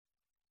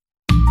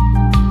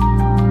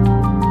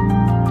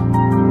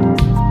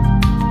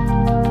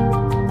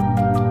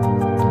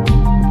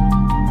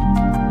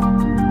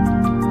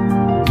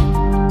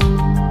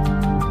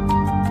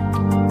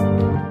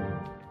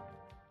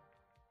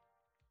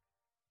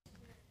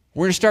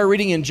We're going to start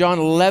reading in John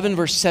 11,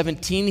 verse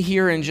 17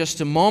 here in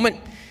just a moment.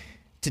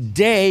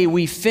 Today,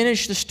 we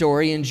finish the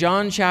story in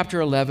John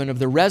chapter 11 of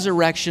the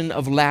resurrection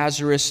of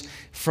Lazarus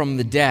from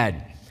the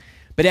dead.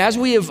 But as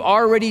we have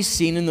already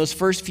seen in those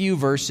first few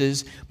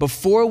verses,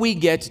 before we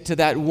get to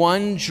that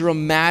one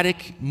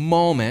dramatic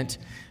moment,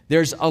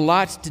 there's a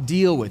lot to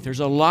deal with. There's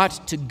a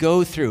lot to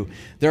go through.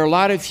 There are a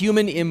lot of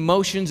human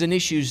emotions and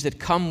issues that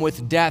come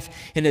with death.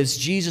 And as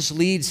Jesus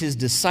leads his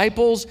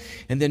disciples,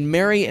 and then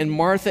Mary and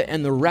Martha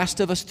and the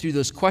rest of us through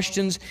those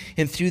questions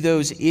and through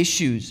those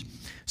issues.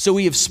 So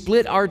we have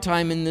split our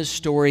time in this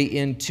story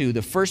in two.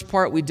 The first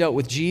part we dealt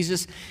with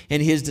Jesus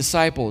and his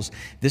disciples.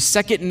 The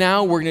second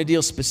now we're going to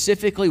deal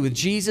specifically with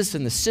Jesus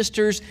and the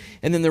sisters,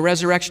 and then the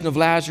resurrection of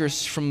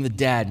Lazarus from the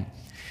dead.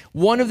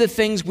 One of the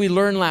things we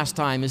learned last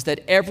time is that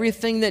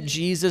everything that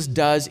Jesus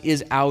does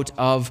is out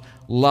of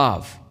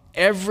love.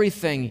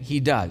 Everything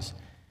he does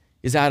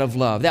is out of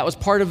love. That was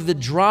part of the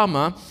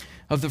drama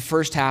of the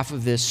first half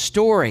of this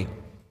story.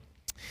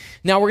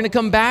 Now, we're going to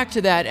come back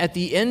to that at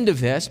the end of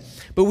this,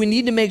 but we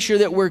need to make sure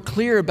that we're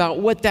clear about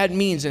what that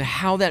means and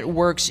how that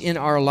works in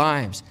our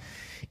lives.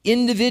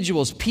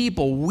 Individuals,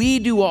 people, we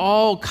do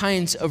all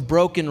kinds of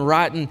broken,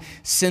 rotten,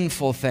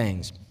 sinful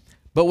things.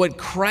 But what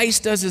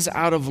Christ does is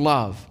out of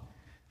love.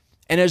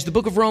 And as the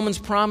book of Romans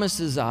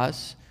promises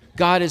us,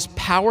 God is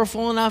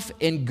powerful enough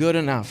and good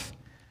enough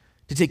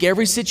to take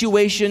every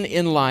situation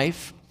in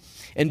life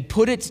and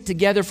put it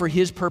together for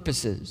his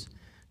purposes,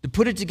 to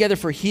put it together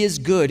for his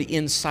good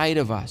inside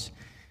of us.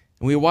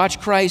 And we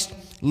watch Christ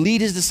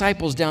lead his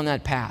disciples down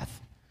that path,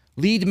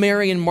 lead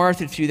Mary and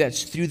Martha through that,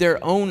 through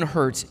their own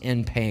hurts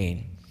and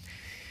pain.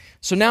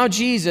 So now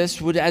Jesus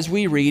would, as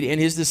we read,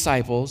 and his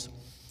disciples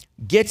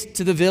get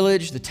to the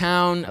village, the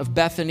town of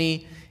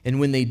Bethany. And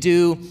when they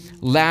do,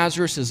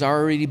 Lazarus has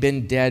already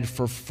been dead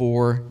for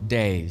 4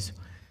 days.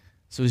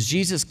 So as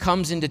Jesus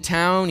comes into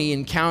town, he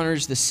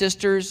encounters the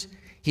sisters.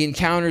 He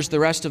encounters the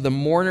rest of the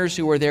mourners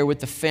who are there with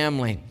the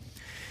family.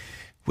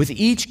 With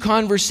each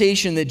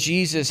conversation that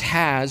Jesus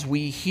has,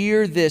 we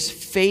hear this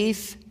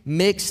faith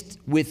mixed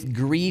with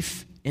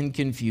grief and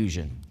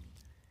confusion.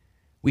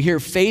 We hear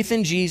faith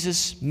in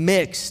Jesus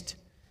mixed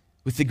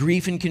with the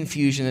grief and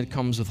confusion that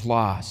comes with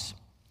loss.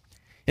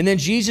 And then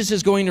Jesus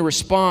is going to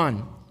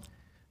respond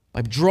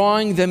by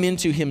drawing them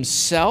into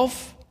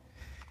himself.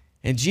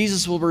 And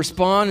Jesus will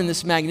respond in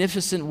this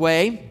magnificent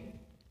way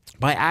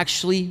by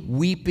actually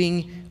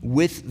weeping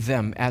with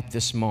them at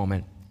this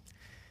moment.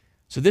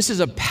 So this is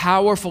a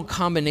powerful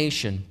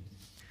combination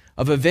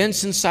of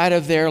events inside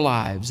of their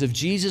lives, of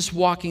Jesus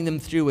walking them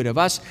through it, of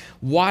us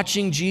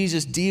watching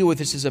Jesus deal with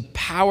this. Is a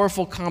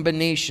powerful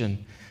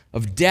combination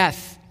of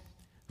death,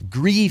 of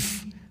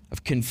grief,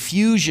 of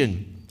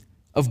confusion,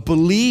 of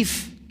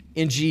belief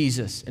in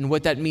Jesus and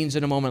what that means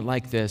in a moment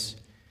like this,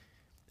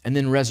 and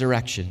then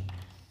resurrection.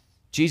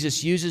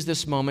 Jesus uses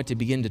this moment to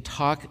begin to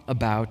talk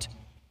about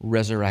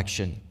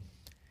resurrection.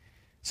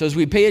 So as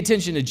we pay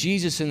attention to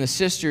Jesus and the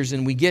sisters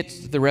and we get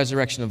to the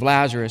resurrection of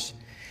Lazarus,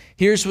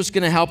 here's what's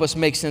going to help us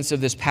make sense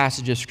of this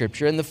passage of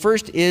Scripture. And the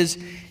first is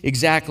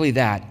exactly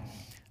that.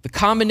 The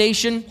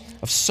combination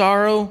of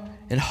sorrow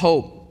and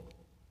hope.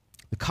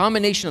 The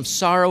combination of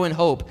sorrow and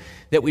hope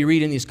that we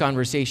read in these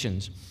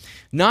conversations.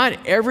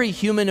 Not every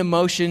human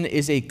emotion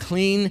is a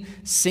clean,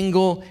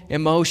 single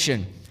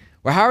emotion.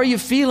 Well, how are you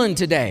feeling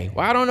today?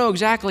 Well, I don't know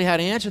exactly how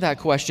to answer that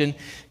question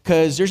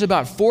because there's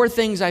about 4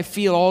 things I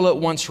feel all at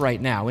once right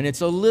now, and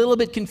it's a little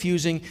bit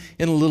confusing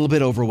and a little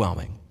bit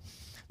overwhelming.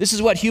 This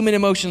is what human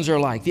emotions are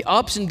like. The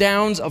ups and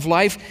downs of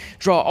life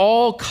draw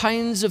all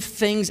kinds of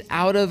things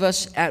out of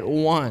us at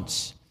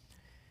once.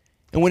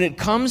 And when it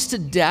comes to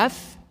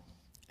death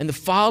and the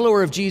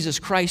follower of Jesus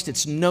Christ,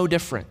 it's no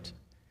different.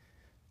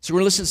 So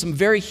we're going to listen to some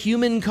very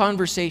human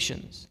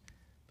conversations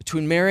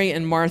between Mary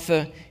and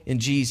Martha and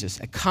Jesus,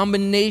 a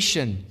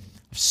combination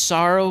of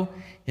sorrow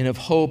and of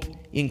hope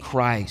in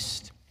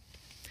Christ.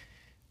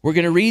 We're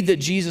going to read that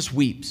Jesus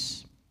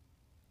weeps.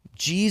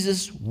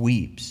 Jesus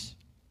weeps.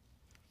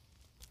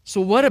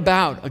 So what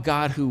about a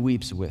God who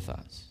weeps with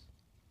us?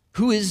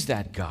 Who is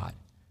that God?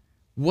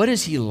 What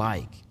is he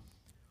like?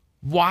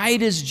 Why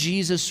does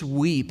Jesus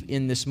weep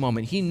in this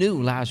moment? He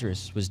knew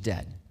Lazarus was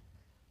dead.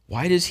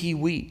 Why does he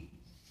weep?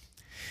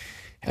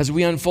 As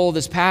we unfold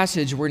this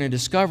passage, we're going to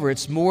discover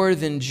it's more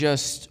than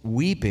just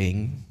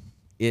weeping,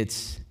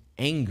 it's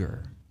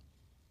anger.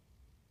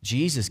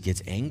 Jesus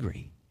gets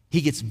angry. He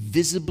gets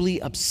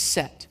visibly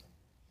upset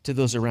to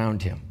those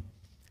around him.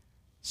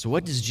 So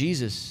what does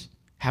Jesus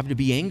have to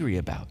be angry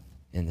about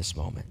in this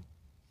moment?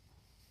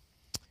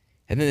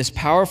 And then this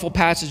powerful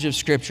passage of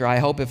Scripture, I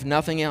hope if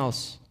nothing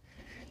else,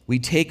 we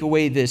take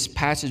away this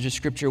passage of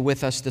Scripture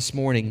with us this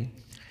morning.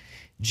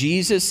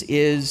 Jesus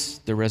is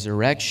the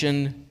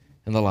resurrection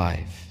and the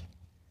life.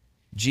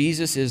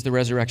 Jesus is the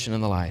resurrection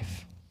and the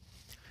life.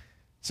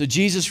 So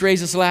Jesus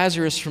raises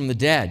Lazarus from the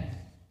dead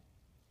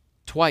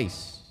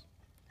twice.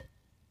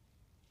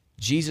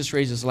 Jesus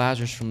raises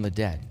Lazarus from the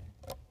dead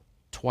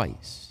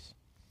twice.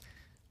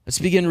 Let's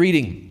begin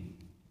reading.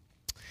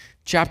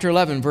 Chapter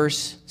 11,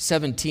 verse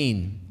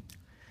 17.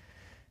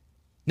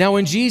 Now,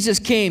 when Jesus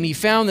came, he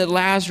found that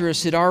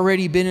Lazarus had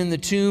already been in the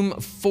tomb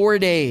 4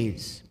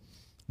 days.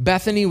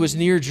 Bethany was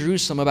near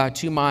Jerusalem, about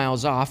 2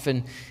 miles off,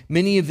 and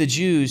many of the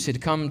Jews had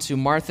come to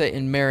Martha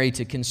and Mary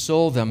to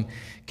console them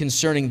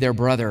concerning their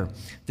brother.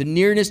 The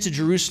nearness to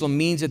Jerusalem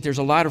means that there's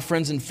a lot of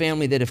friends and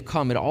family that have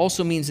come. It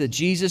also means that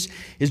Jesus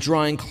is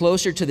drawing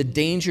closer to the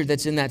danger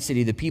that's in that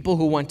city, the people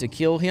who want to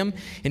kill him,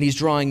 and he's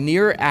drawing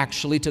nearer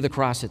actually to the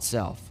cross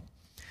itself.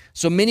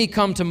 So many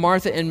come to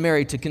Martha and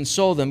Mary to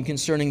console them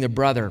concerning their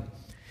brother.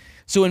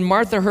 So when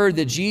Martha heard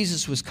that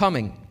Jesus was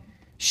coming,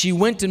 she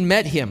went and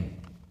met him,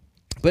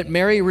 but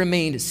Mary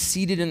remained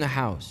seated in the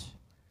house.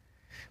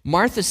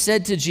 Martha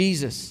said to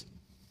Jesus,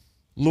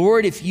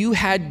 "Lord, if you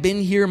had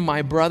been here,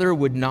 my brother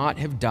would not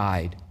have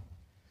died.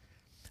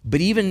 But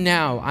even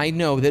now I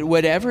know that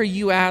whatever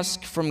you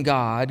ask from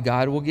God,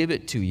 God will give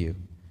it to you."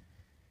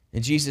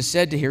 And Jesus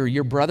said to her,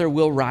 "Your brother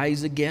will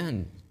rise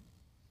again."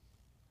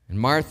 And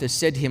Martha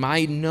said to him,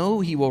 "I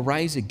know he will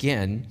rise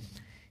again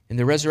in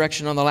the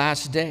resurrection on the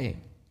last day."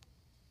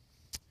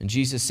 And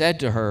Jesus said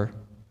to her,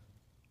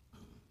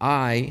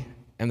 "I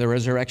am the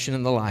resurrection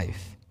and the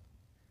life.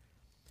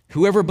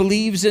 Whoever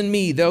believes in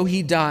me, though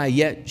he die,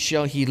 yet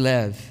shall he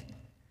live.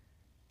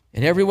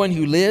 And everyone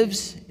who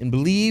lives and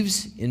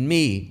believes in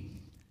me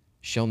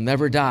shall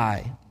never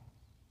die.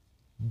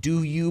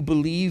 Do you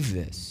believe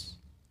this?"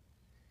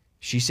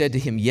 She said to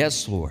him,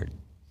 "Yes, Lord.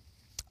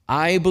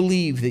 I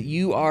believe that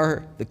you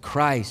are the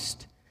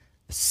Christ,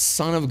 the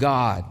Son of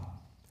God,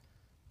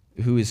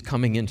 who is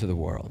coming into the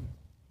world."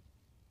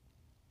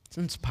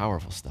 It's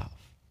powerful stuff.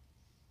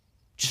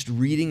 Just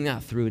reading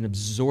that through and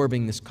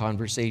absorbing this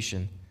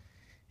conversation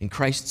in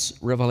Christ's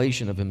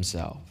revelation of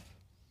himself.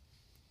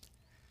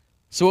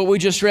 So what we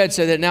just read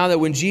said that now that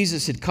when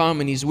Jesus had come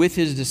and he's with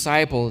his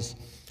disciples,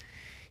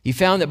 he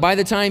found that by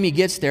the time he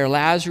gets there,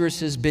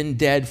 Lazarus has been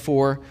dead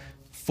for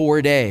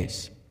 4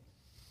 days.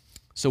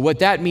 So what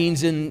that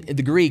means in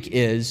the Greek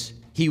is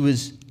he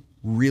was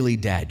really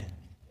dead.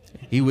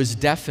 He was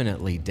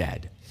definitely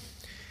dead.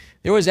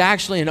 There was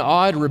actually an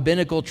odd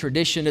rabbinical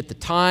tradition at the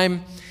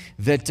time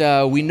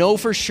that we know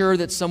for sure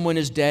that someone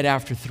is dead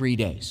after 3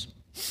 days.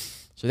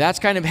 So that's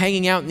kind of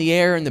hanging out in the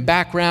air in the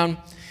background.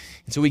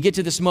 And so we get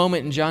to this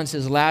moment, and John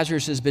says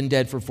Lazarus has been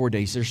dead for 4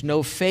 days. There's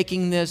no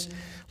faking this.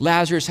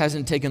 Lazarus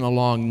hasn't taken a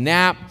long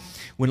nap.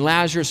 When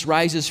Lazarus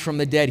rises from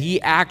the dead,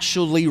 he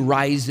actually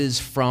rises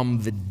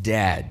from the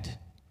dead.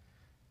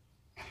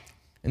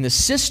 And the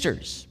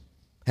sisters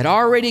had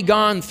already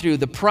gone through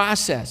the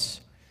process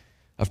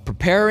of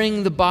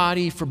preparing the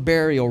body for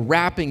burial,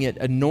 wrapping it,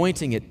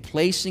 anointing it,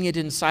 placing it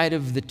inside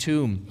of the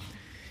tomb.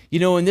 You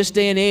know, in this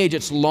day and age,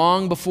 it's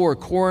long before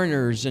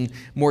coroners and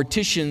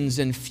morticians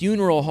and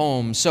funeral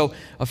homes. So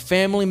a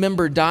family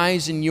member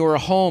dies in your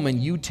home,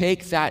 and you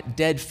take that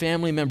dead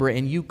family member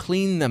and you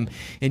clean them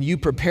and you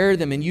prepare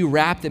them and you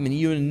wrap them and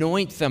you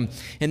anoint them.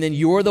 And then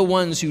you're the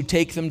ones who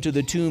take them to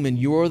the tomb, and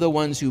you're the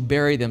ones who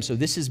bury them. So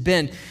this has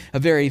been a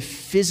very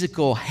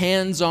physical,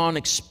 hands-on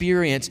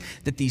experience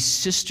that these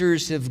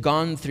sisters have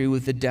gone through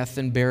with the death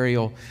and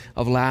burial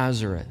of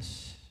Lazarus.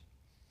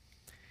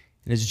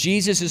 And as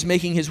Jesus is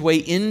making his way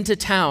into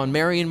town,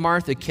 Mary and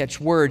Martha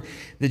catch word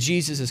that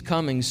Jesus is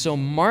coming. So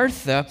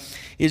Martha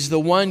is the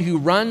one who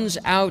runs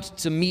out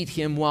to meet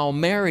him, while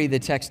Mary, the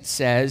text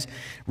says,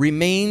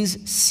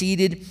 remains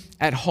seated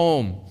at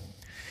home.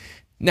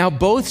 Now,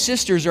 both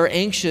sisters are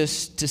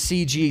anxious to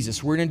see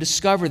Jesus. We're going to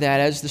discover that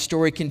as the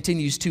story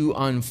continues to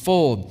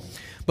unfold.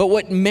 But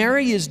what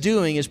Mary is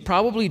doing is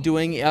probably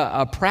doing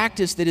a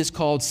practice that is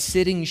called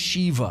sitting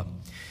Shiva.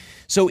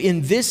 So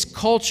in this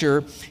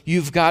culture,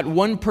 you've got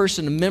one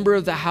person, a member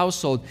of the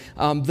household,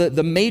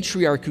 the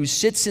matriarch who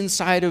sits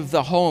inside of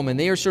the home, and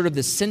they are sort of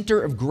the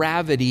center of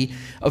gravity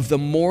of the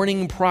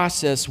mourning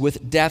process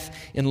with death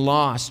and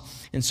loss.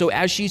 And so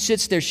as she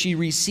sits there, she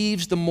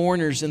receives the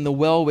mourners and the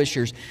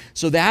well-wishers.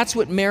 So that's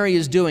what Mary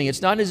is doing.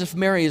 It's not as if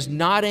Mary is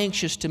not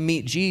anxious to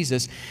meet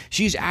Jesus.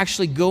 She's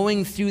actually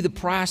going through the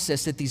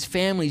process that these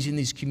families in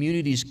these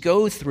communities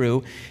go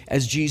through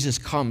as Jesus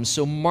comes.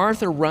 So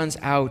Martha runs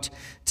out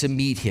to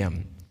meet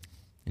him.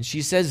 And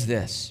she says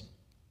this,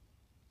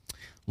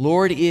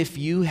 "Lord, if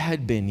you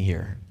had been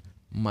here,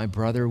 my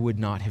brother would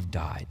not have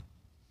died."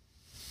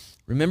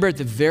 Remember, at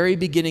the very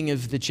beginning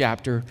of the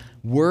chapter,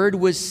 word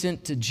was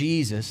sent to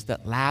Jesus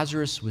that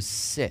Lazarus was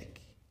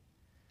sick.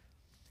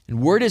 And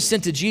word is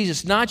sent to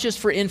Jesus not just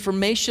for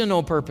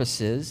informational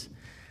purposes,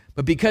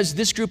 but because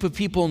this group of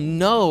people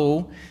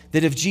know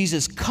that if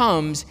Jesus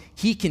comes,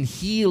 he can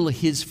heal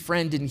his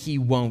friend and he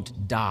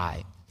won't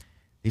die.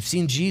 They've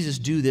seen Jesus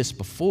do this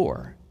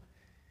before.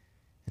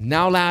 And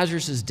now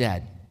Lazarus is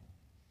dead.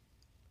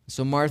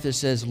 So Martha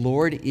says,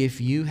 "Lord,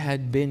 if you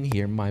had been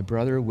here, my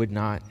brother would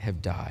not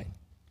have died."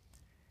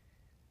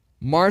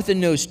 Martha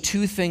knows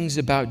two things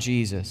about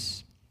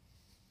Jesus.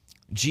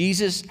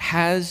 Jesus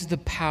has the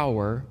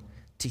power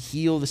to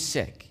heal the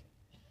sick.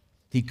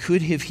 He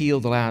could have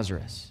healed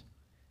Lazarus.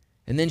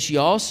 And then she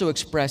also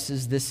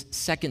expresses this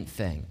second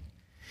thing,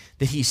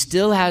 that he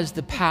still has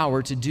the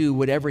power to do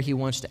whatever he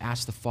wants to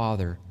ask the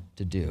Father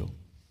to do.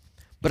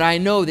 But I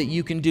know that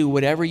you can do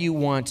whatever you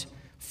want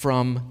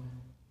from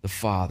the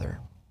Father.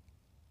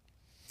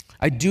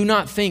 I do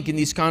not think in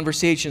these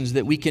conversations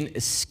that we can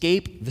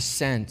escape the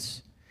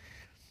sense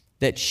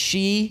that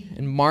she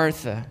and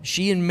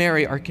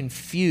Mary are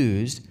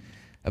confused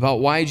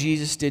about why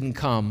Jesus didn't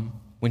come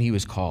when he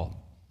was called.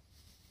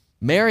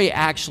 Mary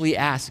actually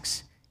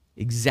asks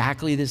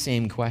exactly the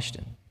same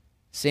question,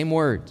 same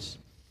words.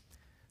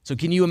 So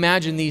can you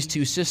imagine these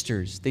two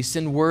sisters? They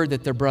send word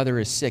that their brother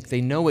is sick. They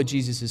know what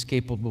Jesus is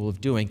capable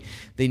of doing.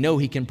 They know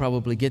he can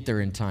probably get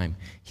there in time.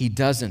 He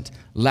doesn't.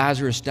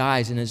 Lazarus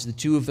dies, and as the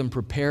two of them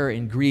prepare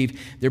and grieve,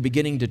 they're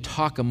beginning to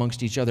talk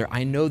amongst each other.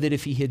 I know that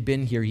if he had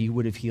been here, he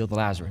would have healed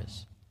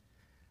Lazarus.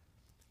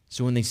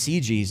 So when they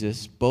see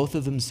Jesus, both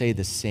of them say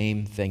the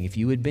same thing. If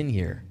you had been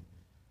here,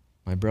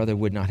 my brother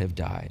would not have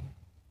died.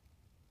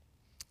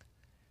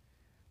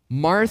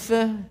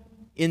 Martha,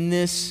 in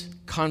this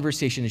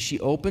conversation, as she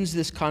opens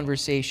this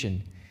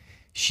conversation,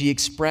 she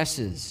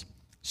expresses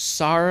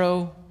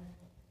sorrow,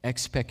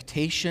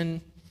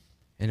 expectation,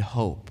 and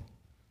hope,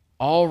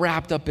 all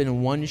wrapped up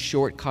in one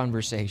short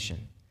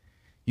conversation.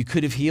 You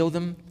could have healed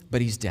him,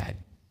 but he's dead.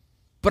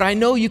 But I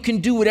know you can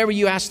do whatever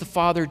you ask the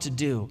Father to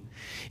do.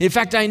 In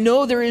fact, I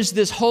know there is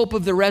this hope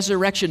of the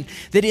resurrection,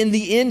 that in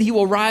the end he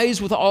will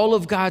rise with all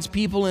of God's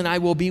people and I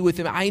will be with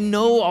him. I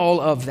know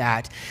all of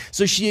that.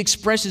 So she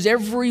expresses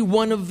every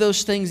one of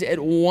those things at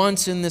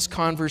once in this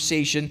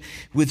conversation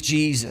with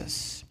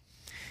Jesus.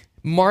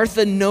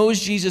 Martha knows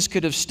Jesus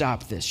could have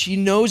stopped this. She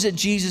knows that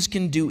Jesus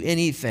can do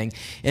anything.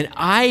 And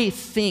I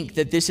think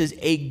that this is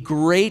a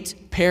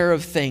great pair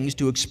of things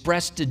to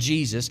express to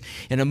Jesus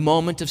in a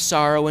moment of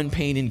sorrow and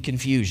pain and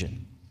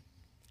confusion.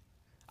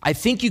 I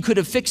think you could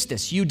have fixed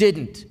this. You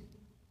didn't.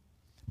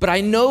 But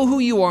I know who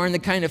you are and the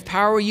kind of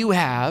power you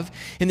have,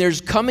 and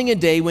there's coming a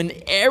day when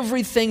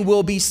everything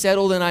will be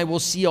settled and I will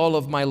see all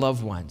of my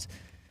loved ones.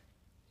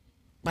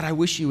 But I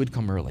wish you would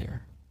come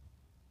earlier.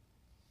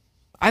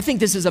 I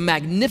think this is a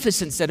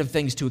magnificent set of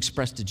things to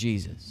express to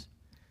Jesus.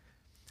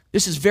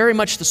 This is very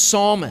much the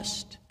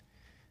psalmist.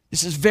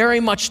 This is very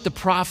much the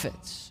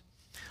prophets.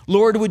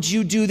 Lord, would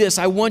you do this?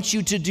 I want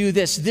you to do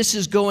this. This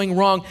is going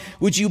wrong.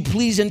 Would you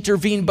please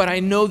intervene? But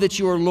I know that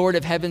you are Lord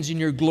of heavens and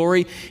your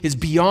glory is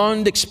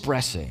beyond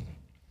expressing.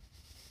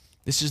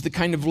 This is the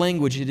kind of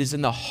language that is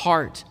in the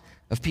heart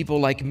of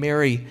people like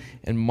Mary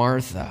and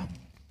Martha.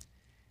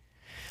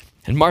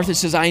 And Martha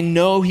says, I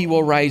know he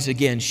will rise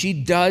again. She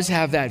does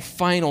have that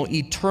final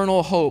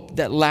eternal hope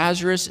that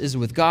Lazarus is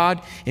with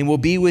God and will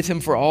be with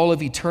him for all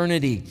of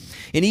eternity.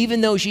 And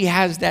even though she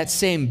has that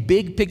same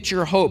big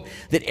picture hope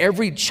that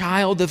every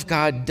child of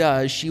God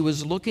does, she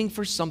was looking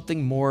for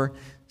something more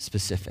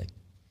specific.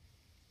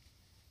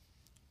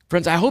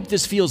 Friends, I hope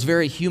this feels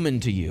very human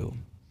to you.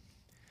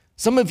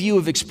 Some of you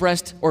have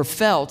expressed or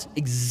felt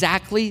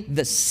exactly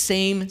the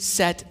same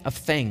set of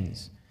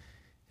things.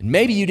 And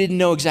maybe you didn't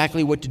know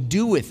exactly what to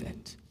do with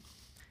it.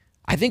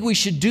 I think we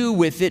should do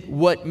with it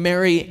what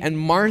Mary and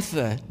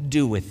Martha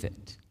do with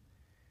it.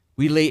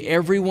 We lay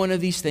every one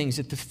of these things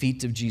at the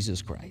feet of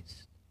Jesus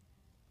Christ.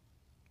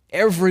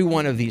 Every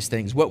one of these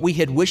things, what we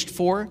had wished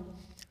for,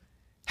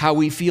 how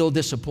we feel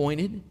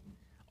disappointed,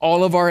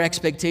 all of our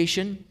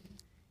expectation,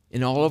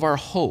 and all of our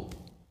hope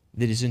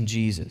that is in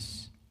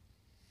Jesus.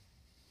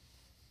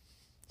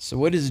 So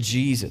what does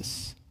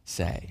Jesus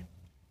say?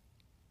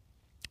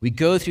 We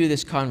go through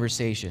this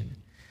conversation.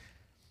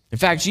 In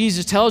fact,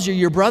 Jesus tells you,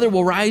 your brother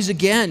will rise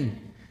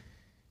again.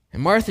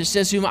 And Martha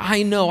says to him,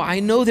 I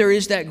know there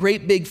is that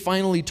great big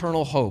final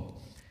eternal hope,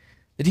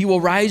 that he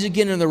will rise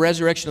again in the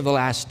resurrection of the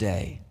last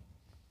day.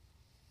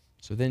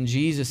 So then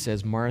Jesus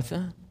says,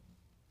 Martha,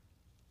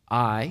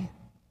 I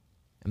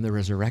am the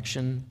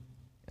resurrection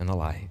and the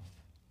life.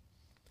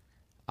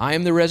 I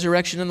am the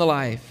resurrection and the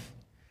life.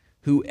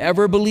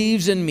 Whoever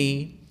believes in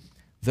me,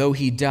 though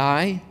he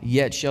die,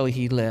 yet shall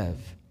he live.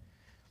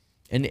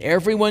 And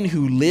everyone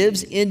who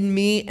lives in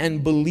me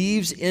and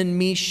believes in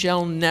me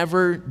shall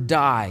never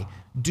die.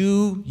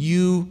 Do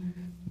you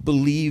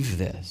believe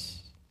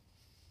this?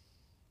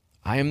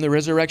 I am the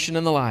resurrection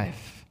and the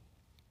life.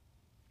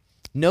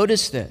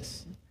 Notice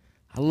this.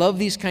 I love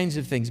these kinds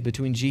of things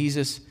between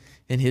Jesus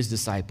and his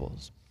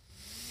disciples.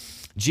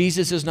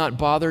 Jesus is not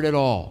bothered at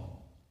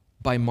all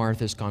by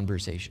Martha's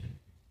conversation.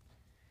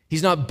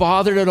 He's not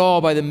bothered at all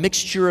by the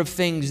mixture of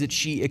things that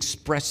she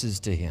expresses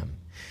to him.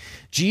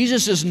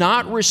 Jesus does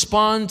not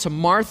respond to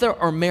Martha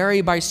or Mary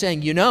by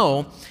saying,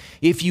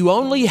 if you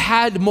only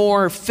had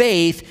more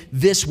faith,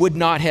 this would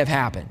not have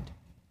happened.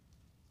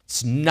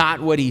 It's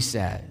not what he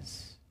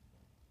says.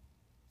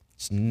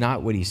 It's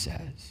not what he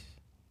says.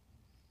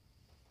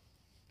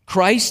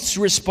 Christ's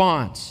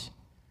response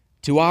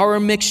to our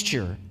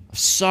mixture of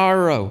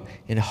sorrow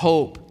and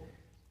hope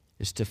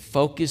is to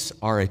focus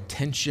our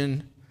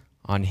attention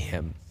on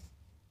him.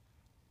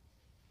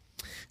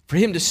 For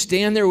him to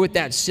stand there with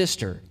that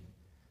sister,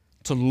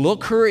 to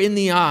look her in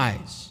the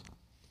eyes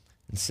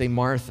and say,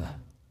 Martha,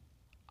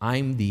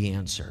 I'm the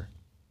answer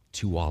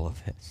to all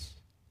of this.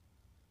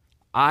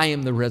 I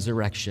am the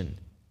resurrection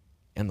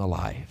and the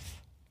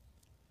life.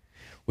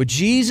 What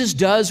Jesus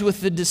does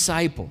with the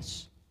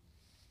disciples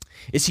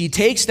is he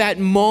takes that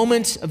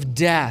moment of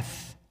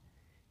death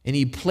and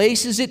he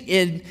places it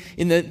in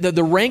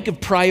the rank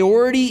of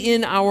priority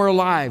in our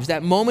lives.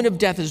 That moment of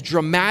death, as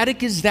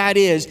dramatic as that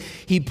is,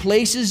 he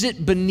places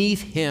it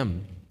beneath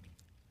him.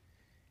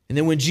 And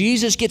then when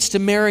Jesus gets to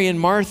Mary and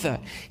Martha,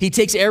 he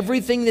takes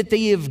everything that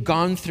they have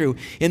gone through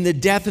in the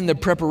death and the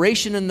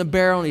preparation and the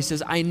burial, and he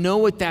says, I know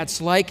what that's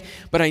like,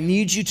 but I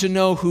need you to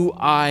know who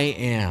I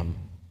am.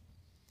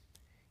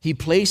 He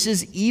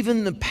places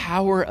even the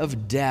power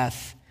of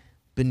death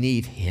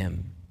beneath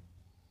him.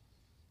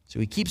 So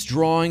he keeps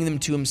drawing them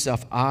to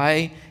himself.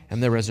 I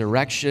am the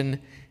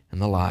resurrection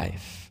and the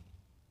life.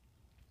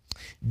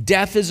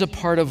 Death is a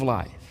part of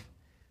life,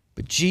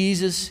 but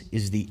Jesus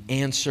is the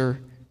answer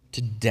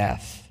to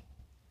death.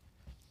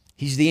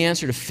 He's the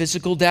answer to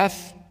physical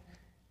death.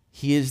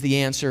 He is the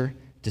answer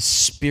to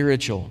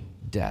spiritual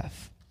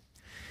death.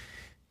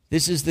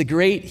 This is the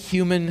great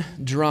human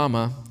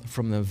drama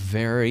from the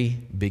very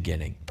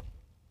beginning.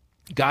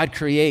 God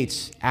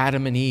creates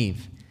Adam and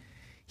Eve.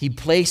 He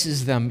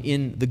places them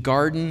in the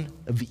Garden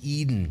of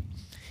Eden.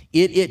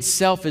 It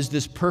itself is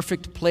this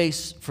perfect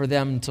place for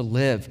them to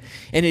live.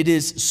 And it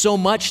is so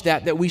much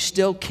that we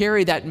still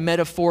carry that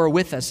metaphor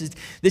with us.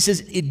 This is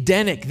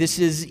Edenic. This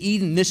is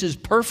Eden. This is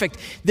perfect.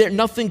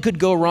 Nothing could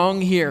go wrong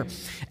here.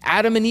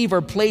 Adam and Eve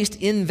are placed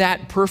in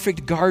that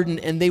perfect garden,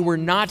 and they were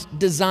not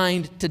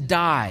designed to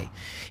die.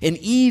 And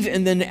Eve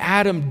and then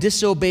Adam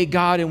disobey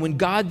God, and when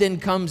God then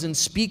comes and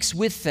speaks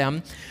with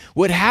them,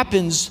 what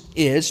happens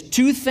is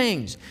two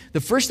things. The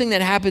first thing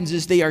that happens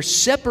is they are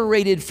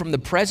separated from the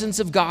presence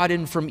of God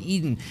and from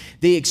Eden.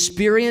 They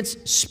experience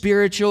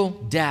spiritual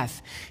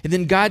death. And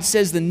then God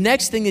says the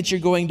next thing that you're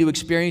going to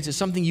experience is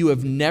something you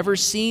have never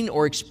seen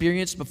or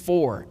experienced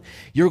before.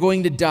 You're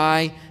going to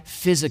die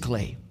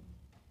physically.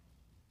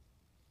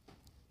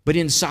 But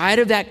inside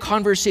of that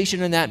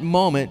conversation in that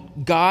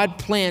moment, God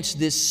plants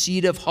this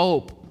seed of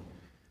hope.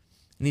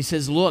 And he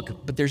says,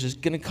 look, but there's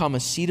going to come a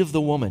seed of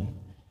the woman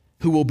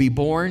who will be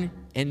born,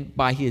 and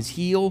by his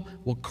heel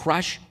will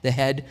crush the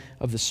head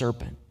of the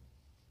serpent.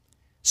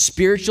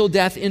 Spiritual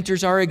death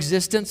enters our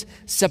existence,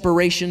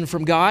 separation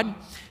from God.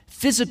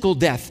 Physical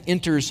death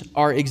enters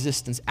our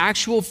existence,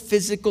 actual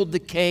physical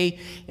decay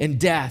and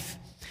death.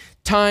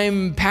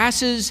 Time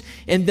passes,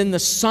 and then the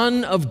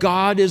Son of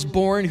God is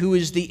born, who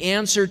is the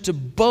answer to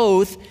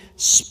both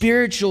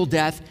spiritual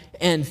death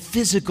and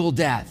physical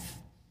death.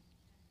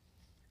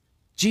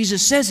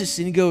 Jesus says this,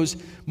 and he goes,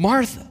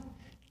 Martha,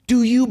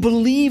 do you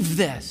believe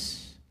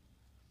this?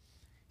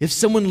 If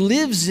someone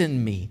lives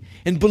in me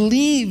and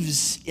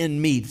believes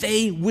in me,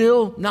 they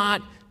will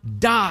not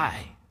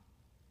die.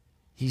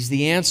 He's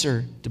the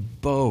answer to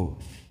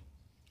both.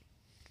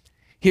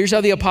 Here's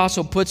how the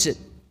apostle puts it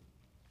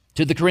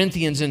to the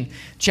Corinthians in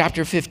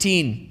chapter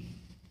 15.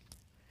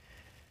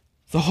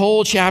 The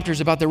whole chapter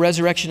is about the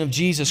resurrection of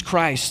Jesus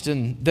Christ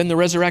and then the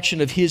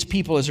resurrection of his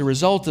people as a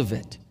result of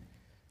it.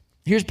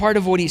 Here's part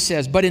of what he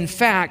says. But in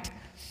fact,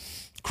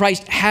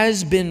 Christ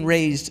has been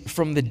raised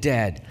from the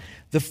dead,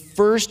 the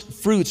first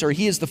fruits, or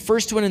he is the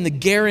first one in the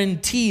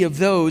guarantee of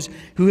those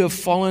who have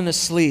fallen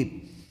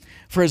asleep.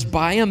 For as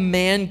by a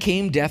man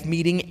came death,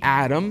 meaning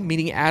Adam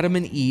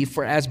and Eve,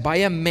 for as by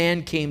a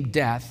man came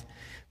death,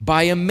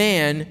 by a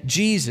man,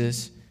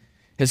 Jesus,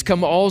 has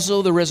come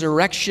also the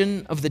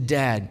resurrection of the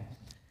dead.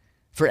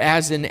 For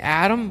as in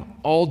Adam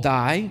all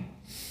die,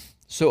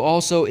 so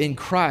also in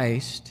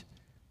Christ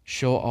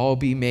shall all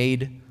be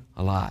made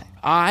alive.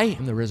 I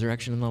am the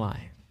resurrection and the life.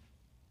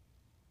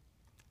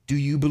 Do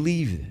you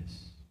believe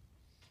this?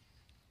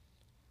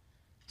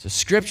 So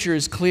Scripture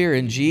is clear,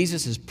 and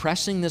Jesus is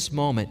pressing this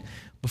moment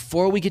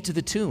before we get to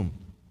the tomb,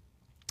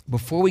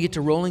 before we get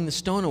to rolling the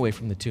stone away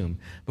from the tomb,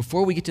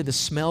 before we get to the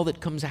smell that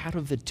comes out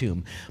of the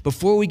tomb,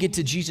 before we get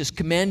to Jesus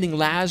commanding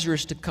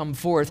Lazarus to come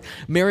forth.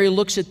 Mary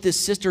looks at this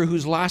sister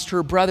who's lost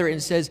her brother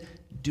and says,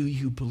 do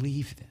you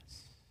believe this?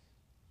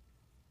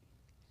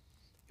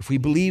 If we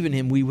believe in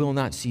him, we will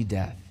not see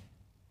death.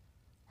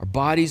 Our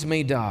bodies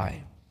may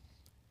die,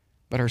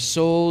 but our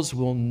souls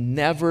will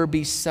never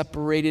be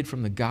separated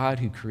from the God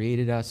who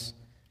created us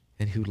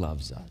and who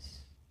loves us.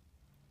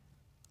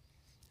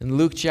 In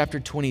Luke chapter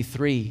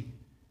 23,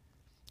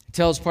 it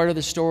tells part of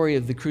the story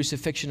of the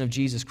crucifixion of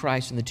Jesus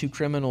Christ and the two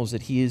criminals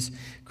that he is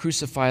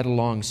crucified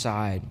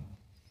alongside.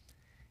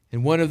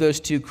 And one of those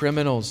two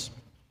criminals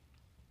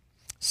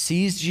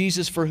sees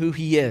Jesus for who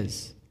he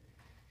is.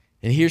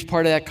 And here's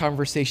part of that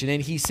conversation.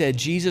 And he said,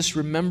 Jesus,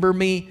 remember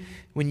me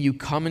when you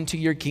come into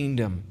your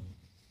kingdom.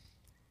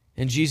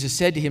 And Jesus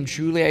said to him,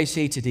 truly I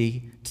say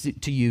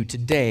to you,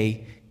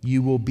 today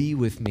you will be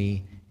with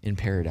me in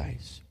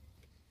paradise.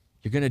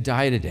 You're going to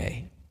die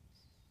today,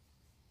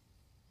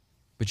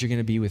 but you're going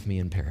to be with me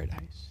in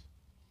paradise.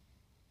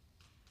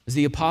 As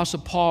the Apostle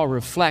Paul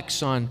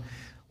reflects on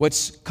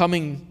what's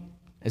coming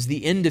as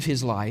the end of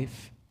his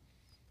life,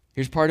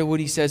 here's part of what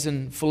he says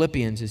in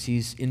Philippians as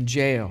he's in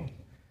jail.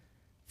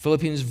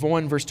 Philippians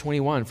 1, verse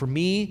 21, for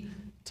me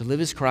to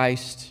live is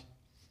Christ,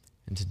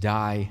 and to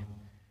die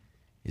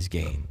is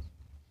gain.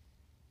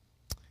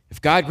 If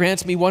God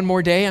grants me one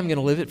more day, I'm going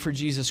to live it for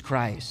Jesus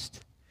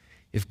Christ.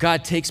 If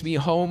God takes me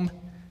home,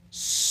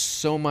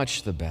 so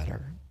much the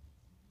better.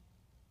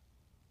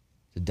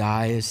 To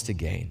die is to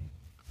gain.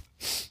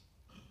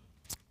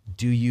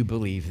 Do you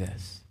believe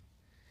this?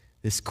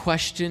 This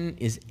question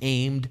is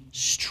aimed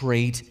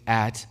straight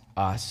at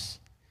us.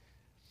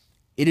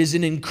 It is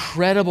an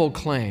incredible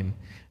claim,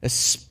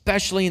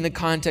 especially in the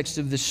context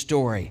of this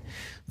story.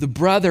 The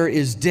brother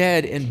is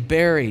dead and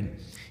buried.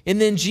 And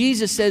then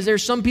Jesus says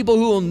there's some people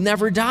who will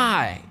never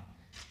die.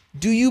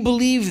 Do you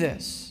believe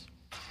this?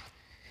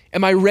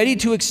 Am I ready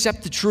to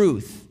accept the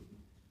truth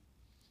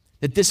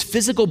that this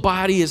physical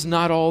body is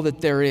not all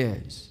that there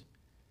is?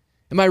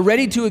 Am I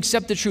ready to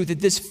accept the truth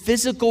that this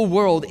physical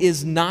world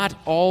is not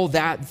all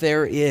that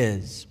there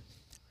is?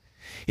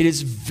 It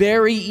is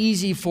very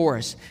easy for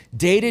us,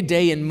 day to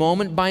day and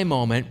moment by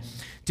moment,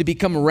 to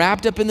become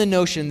wrapped up in the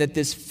notion that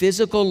this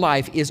physical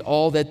life is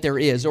all that there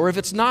is. Or if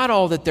it's not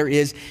all that there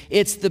is,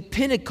 it's the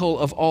pinnacle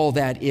of all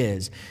that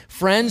is.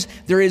 Friends,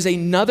 there is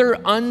another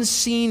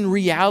unseen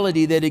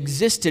reality that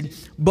existed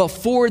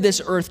before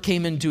this earth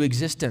came into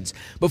existence,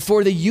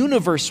 before the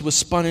universe was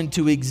spun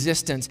into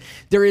existence.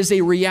 There is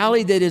a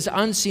reality that is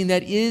unseen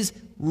that is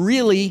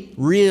really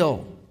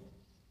real.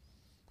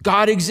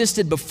 God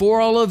existed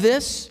before all of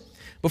this,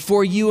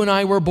 before you and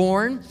I were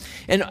born.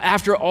 And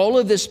after all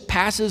of this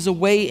passes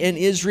away and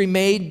is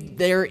remade,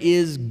 there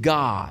is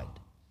God.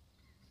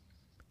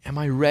 Am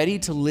I ready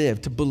to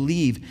live, to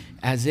believe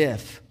as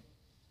if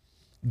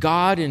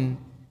God and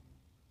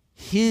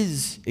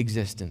His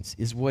existence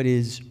is what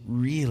is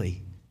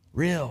really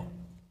real?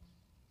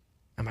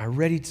 Am I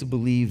ready to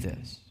believe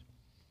this?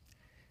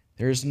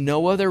 There is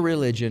no other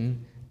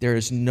religion, there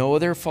is no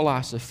other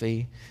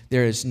philosophy,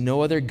 there is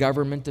no other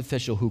government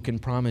official who can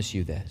promise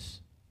you this.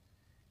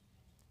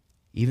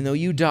 Even though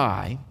you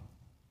die,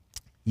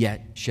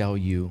 yet shall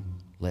you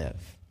live.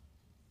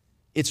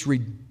 It's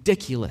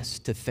ridiculous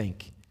to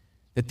think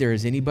that there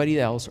is anybody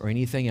else or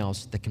anything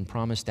else that can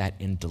promise that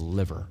and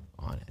deliver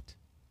on it.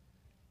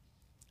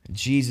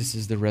 Jesus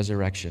is the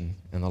resurrection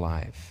and the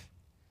life.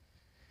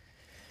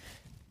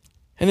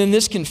 And in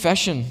this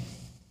confession,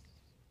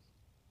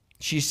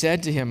 she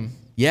said to him,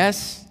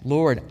 "Yes,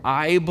 Lord,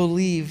 I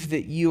believe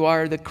that you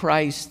are the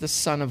Christ, the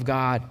Son of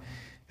God,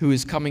 who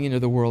is coming into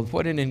the world."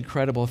 What an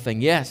incredible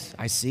thing. Yes,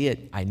 I see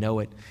it. I know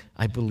it.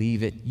 I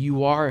believe it.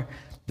 You are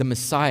the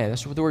Messiah.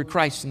 That's what the word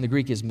Christ in the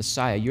Greek is,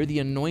 Messiah. You're the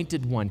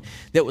anointed one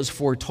that was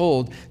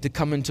foretold to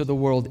come into the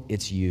world.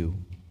 It's you.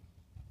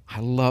 I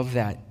love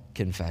that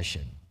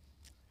confession.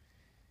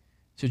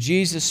 So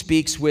Jesus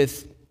speaks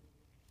with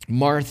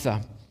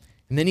Martha,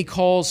 and then he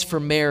calls for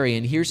Mary,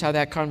 and here's how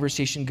that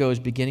conversation goes,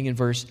 beginning in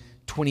verse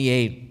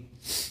 28.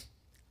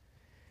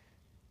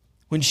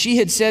 When she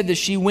had said this,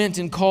 she went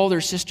and called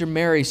her sister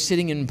Mary,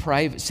 saying in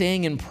private,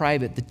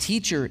 "The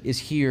teacher is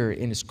here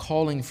and is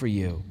calling for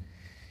you."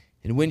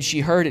 And when she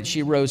heard it,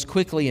 she rose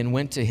quickly and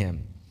went to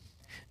him.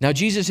 Now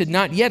Jesus had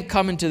not yet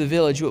come into the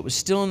village, but was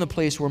still in the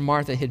place where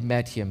Martha had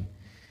met him.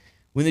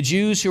 When the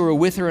Jews who were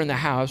with her in the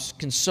house,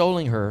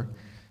 consoling her,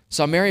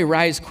 saw Mary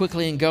rise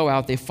quickly and go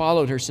out, they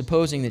followed her,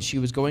 supposing that she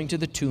was going to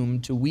the tomb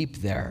to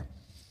weep there.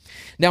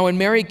 Now when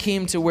Mary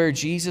came to where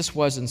Jesus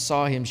was and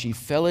saw him, she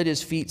fell at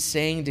his feet,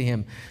 saying to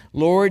him,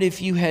 "Lord,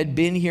 if you had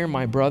been here,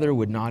 my brother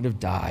would not have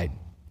died."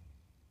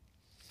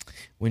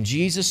 When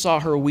Jesus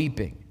saw her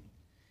weeping,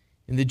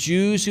 and the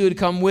Jews who had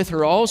come with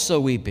her also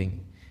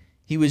weeping,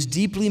 he was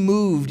deeply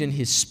moved in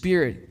his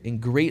spirit and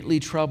greatly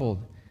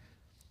troubled.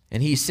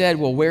 And he said,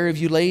 "Well, where have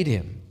you laid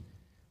him?"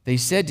 They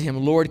said to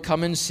him, "Lord,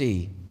 come and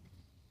see."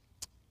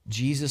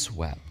 Jesus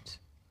wept.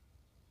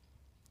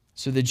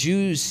 So the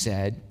Jews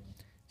said,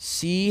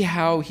 "See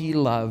how he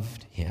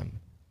loved him."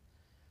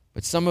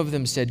 But some of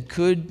them said,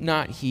 "Could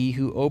not he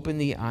who opened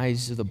the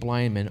eyes of the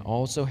blind man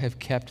also have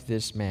kept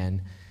this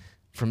man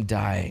from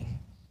dying?"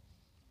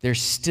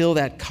 There's still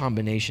that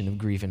combination of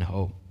grief and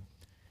hope.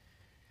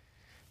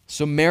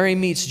 So Mary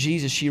meets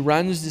Jesus. She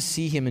runs to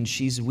see him, and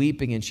she's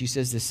weeping, and she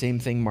says the same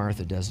thing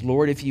Martha does.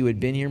 "Lord, if you had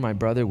been here, my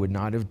brother would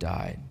not have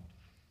died."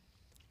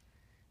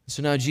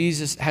 So now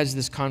Jesus has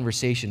this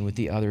conversation with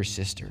the other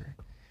sister.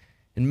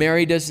 And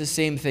Mary does the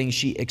same thing.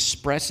 She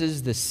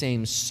expresses the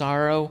same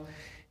sorrow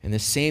and the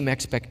same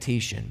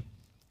expectation.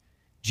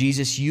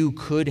 "Jesus, you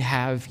could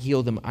have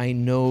healed him. I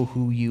know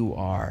who you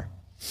are."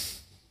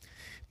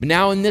 But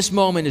now in this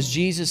moment, as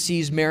Jesus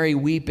sees Mary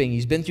weeping,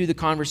 he's been through the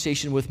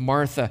conversation with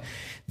Martha.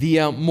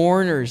 The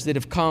mourners that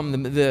have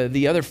come,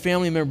 the other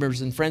family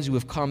members and friends who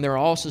have come, they're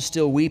also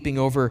still weeping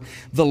over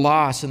the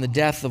loss and the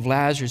death of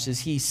Lazarus.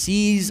 As he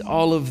sees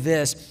all of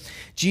this,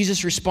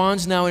 Jesus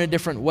responds now in a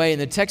different way.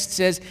 And the text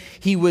says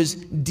he was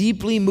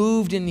deeply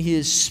moved in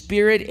his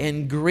spirit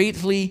and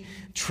greatly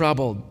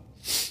troubled.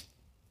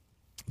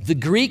 The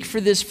Greek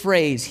for this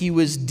phrase, "he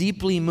was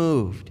deeply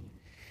moved,"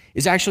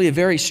 is actually a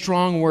very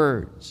strong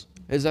word.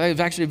 It's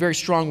actually a very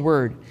strong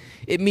word.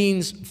 It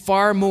means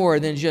far more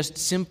than just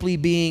simply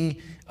being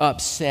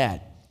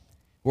upset.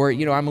 Or,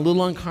 I'm a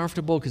little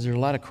uncomfortable because there's a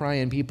lot of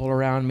crying people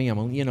around me. I'm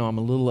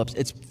a little upset.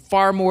 It's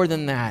far more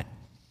than that.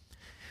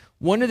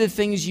 One of the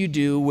things you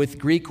do with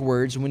Greek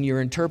words when you're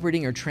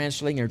interpreting or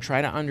translating or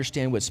trying to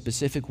understand what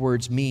specific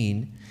words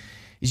mean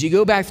is you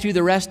go back through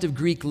the rest of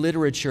Greek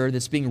literature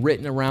that's being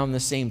written around the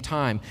same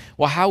time.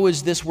 Well, how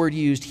is this word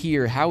used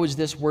here? How is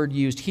this word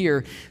used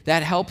here?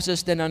 That helps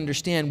us then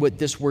understand what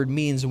this word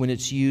means when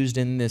it's used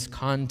in this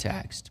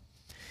context.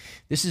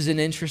 This is an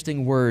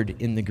interesting word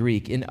in the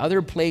Greek. In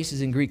other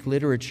places in Greek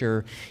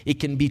literature, it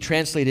can be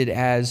translated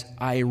as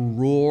I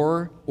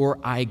roar or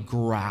I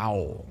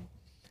growl.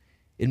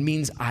 It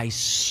means I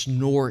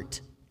snort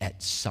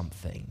at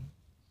something.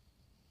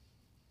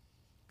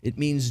 It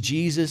means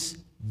Jesus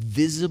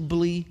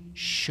visibly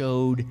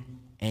showed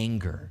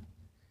anger.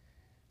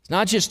 It's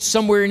not just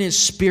somewhere in his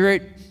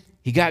spirit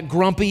he got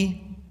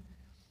grumpy.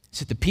 It's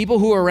that the people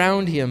who were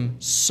around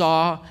him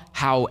saw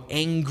how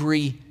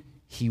angry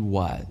he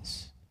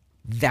was.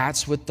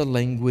 That's what the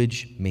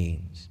language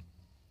means.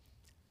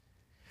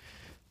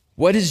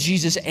 What is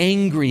Jesus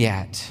angry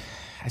at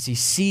as he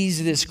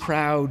sees this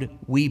crowd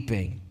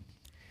weeping?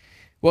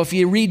 Well, if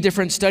you read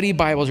different study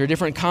Bibles or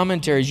different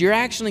commentaries, you're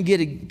actually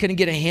going to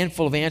get a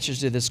handful of answers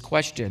to this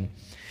question.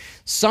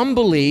 Some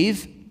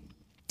believe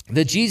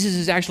that Jesus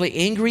is actually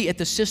angry at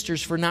the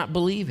sisters for not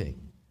believing.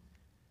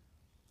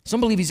 Some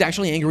believe he's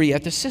actually angry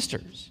at the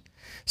sisters.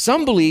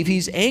 Some believe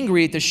he's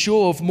angry at the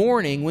show of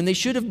mourning when they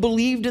should have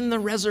believed in the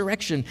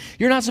resurrection.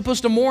 You're not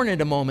supposed to mourn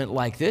at a moment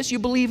like this. You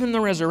believe in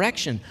the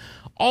resurrection.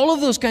 All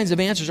of those kinds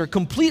of answers are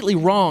completely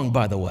wrong,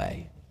 by the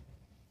way.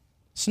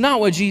 It's not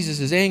what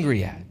Jesus is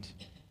angry at.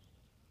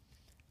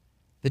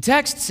 The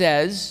text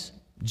says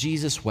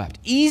Jesus wept.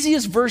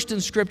 Easiest verse in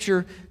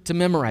Scripture to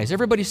memorize.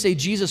 Everybody say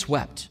Jesus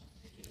wept.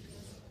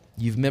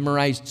 You've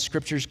memorized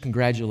Scriptures.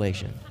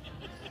 Congratulations.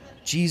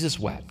 Jesus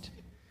wept.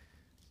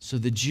 So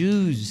the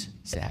Jews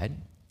said,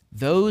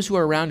 those who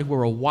are around who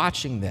are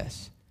watching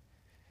this,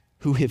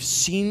 who have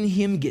seen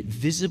him get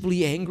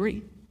visibly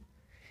angry,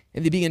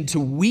 and they begin to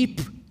weep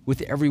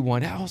with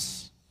everyone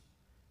else,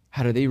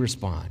 how do they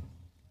respond?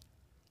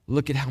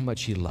 Look at how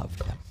much he loved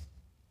them.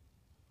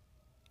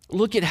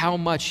 Look at how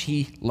much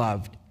he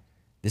loved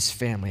this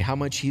family, how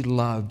much he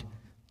loved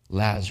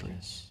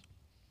Lazarus.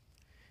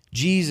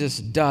 Jesus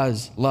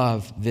does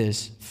love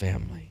this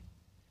family.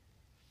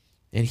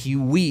 And he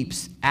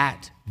weeps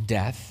at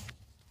death,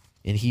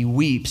 and he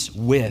weeps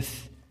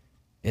with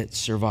its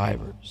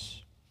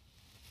survivors.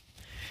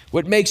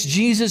 What makes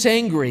Jesus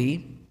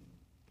angry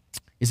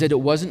is that it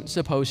wasn't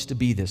supposed to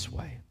be this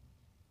way.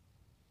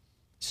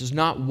 This is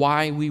not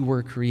why we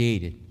were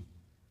created,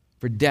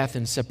 for death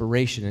and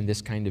separation and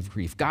this kind of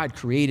grief. God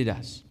created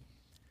us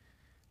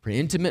for an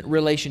intimate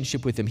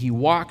relationship with him. He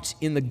walked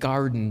in the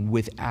garden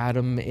with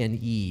Adam and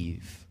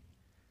Eve.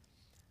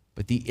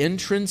 But the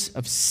entrance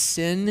of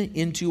sin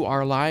into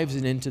our lives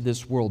and into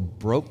this world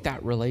broke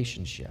that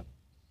relationship.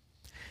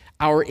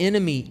 Our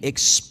enemy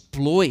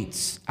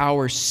exploits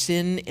our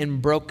sin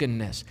and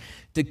brokenness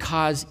to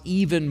cause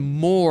even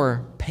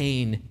more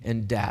pain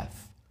and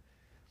death.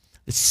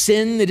 The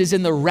sin that is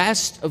in the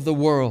rest of the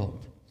world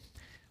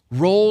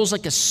rolls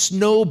like a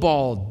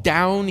snowball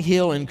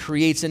downhill and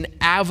creates an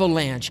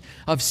avalanche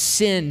of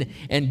sin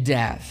and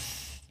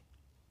death.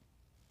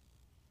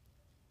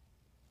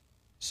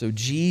 So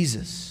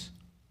Jesus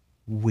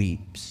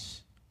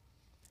weeps.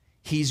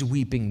 He's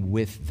weeping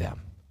with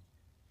them.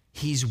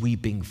 He's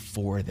weeping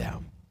for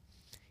them.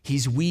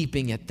 He's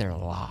weeping at their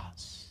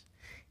loss.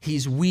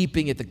 He's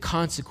weeping at the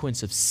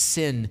consequence of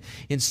sin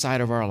inside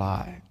of our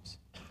lives.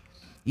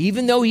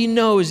 Even though he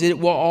knows that it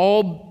will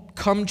all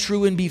come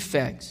true and be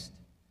fixed,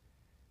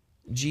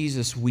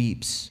 Jesus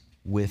weeps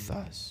with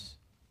us.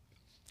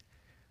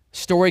 The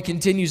story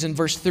continues in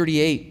verse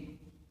 38.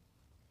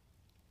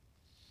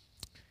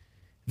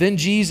 Then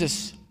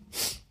Jesus,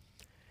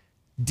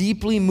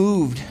 deeply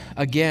moved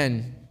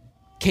again,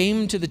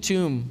 came to the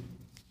tomb.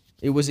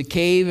 It was a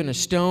cave, and a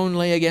stone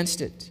lay against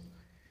it.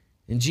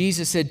 And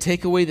Jesus said,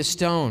 "Take away the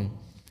stone."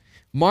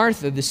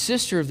 Martha, the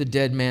sister of the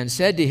dead man,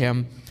 said to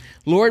him,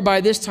 "Lord,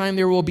 by this time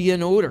there will be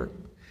an odor,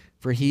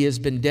 for he has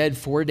been dead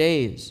 4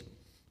 days."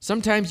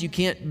 Sometimes you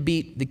can't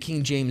beat the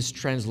King James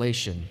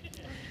translation.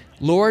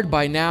 "Lord,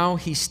 by now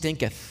he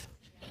stinketh."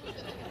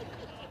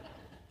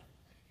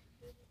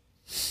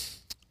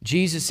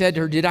 Jesus said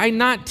to her, "Did I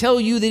not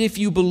tell you that if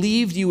you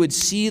believed, you would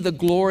see the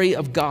glory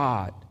of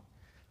God?"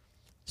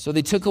 So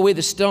they took away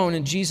the stone,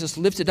 and Jesus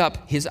lifted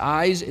up his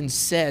eyes and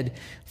said,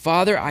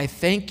 "Father, I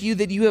thank you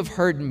that you have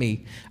heard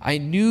me. I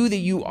knew that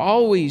you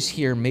always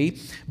hear me,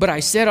 but I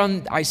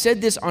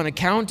said this on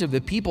account of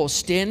the people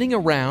standing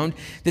around,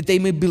 that they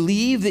may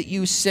believe that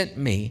you sent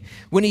me."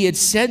 When he had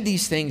said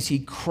these things, he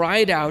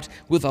cried out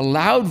with a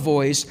loud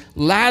voice,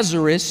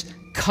 "Lazarus,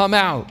 come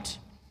out."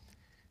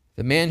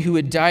 The man who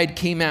had died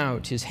came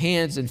out, his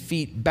hands and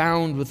feet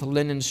bound with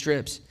linen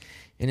strips,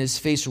 and his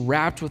face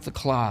wrapped with a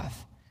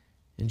cloth.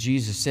 And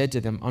Jesus said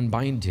to them,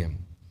 "Unbind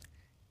him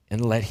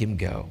and let him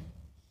go."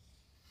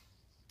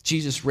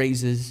 Jesus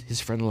raises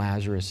his friend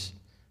Lazarus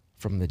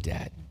from the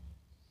dead.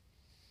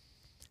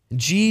 And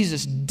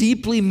Jesus,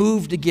 deeply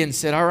moved again,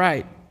 said, "All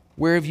right,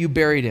 where have you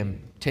buried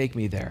him? Take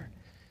me there."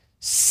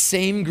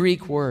 Same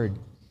Greek word.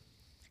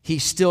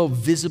 He's still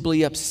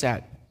visibly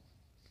upset.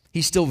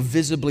 He's still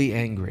visibly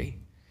angry.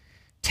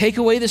 Take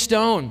away the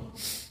stone.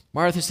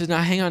 Martha says,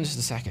 now hang on just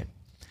a second.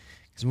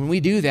 Because when we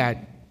do that,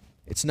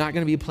 it's not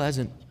going to be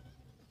pleasant.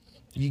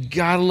 You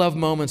got to love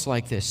moments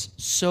like this.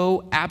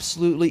 So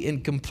absolutely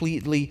and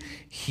completely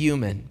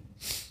human.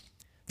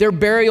 Their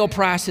burial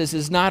process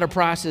is not a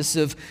process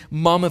of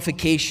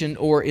mummification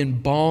or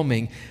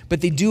embalming,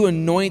 but they do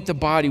anoint the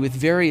body with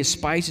various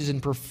spices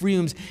and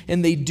perfumes,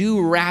 and they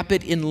do wrap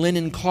it in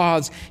linen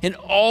cloths. And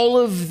all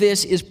of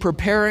this is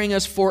preparing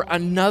us for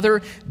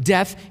another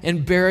death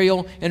and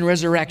burial and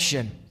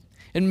resurrection.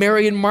 And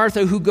Mary and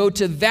Martha, who go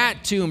to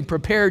that tomb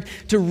prepared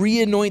to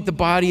re-anoint the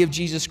body of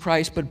Jesus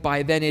Christ, but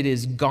by then it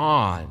is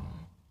gone,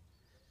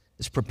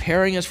 is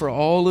preparing us for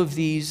all of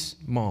these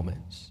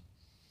moments.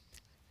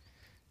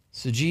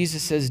 So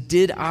Jesus says,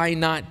 did I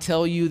not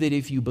tell you that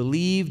if you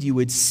believed, you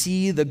would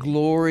see the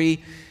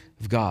glory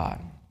of God?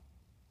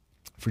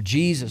 For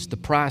Jesus, the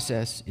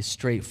process is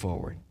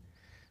straightforward.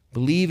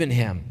 Believe in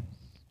him,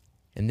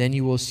 and then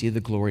you will see the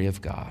glory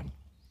of God.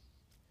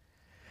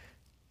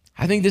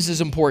 I think this is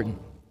important.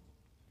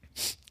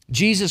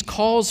 Jesus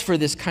calls for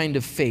this kind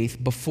of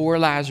faith before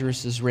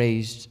Lazarus is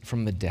raised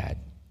from the dead.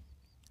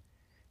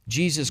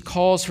 Jesus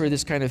calls for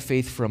this kind of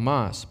faith from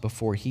us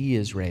before he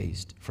is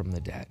raised from the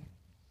dead.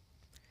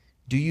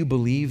 Do you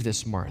believe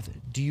this, Martha?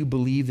 Do you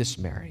believe this,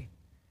 Mary?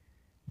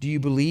 Do you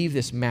believe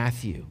this,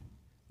 Matthew,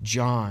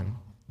 John,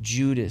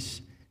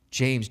 Judas,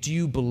 James? Do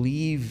you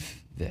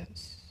believe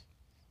this?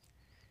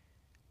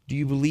 Do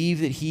you believe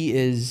that he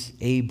is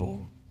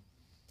able?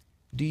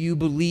 Do you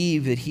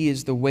believe that he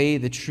is the way,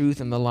 the truth,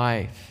 and the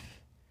life?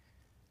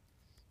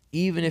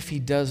 Even if he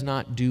does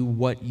not do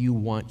what you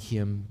want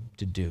him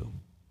to do.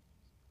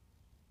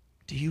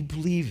 Do you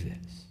believe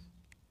this?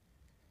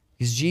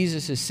 Because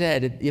Jesus has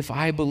said, if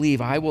I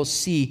believe, I will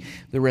see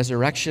the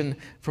resurrection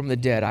from the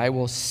dead. I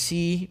will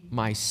see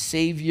my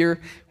Savior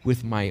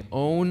with my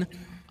own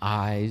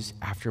eyes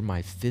after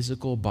my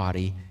physical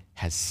body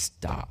has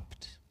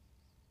stopped.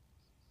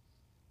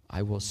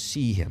 I will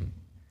see him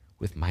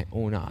with my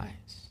own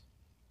eyes.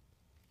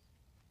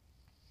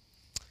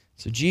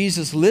 So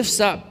Jesus lifts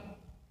up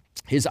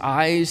his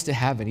eyes to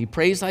heaven. He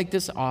prays like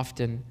this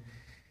often,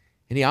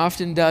 and he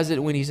often does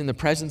it when he's in the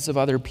presence of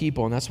other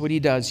people, and that's what he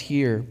does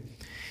here.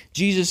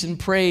 Jesus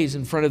prays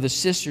in front of the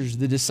sisters,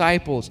 the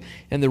disciples,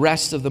 and the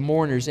rest of the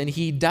mourners. And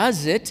he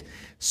does it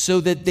so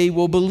that they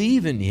will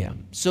believe in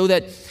him, so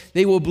that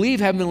they will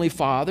believe, Heavenly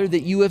Father, that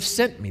you have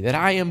sent me, that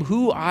I am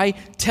who I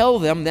tell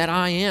them that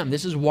I am.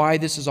 This is why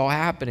this is all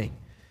happening.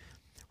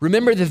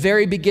 Remember the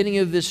very beginning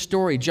of this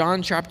story,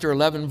 John chapter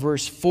 11,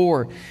 verse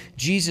 4.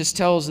 Jesus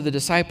tells the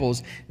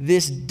disciples,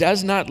 this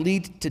does not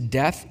lead to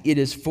death. It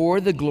is for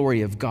the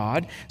glory of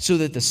God, so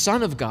that the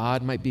Son of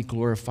God might be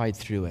glorified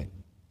through it.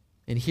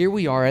 And here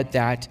we are at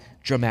that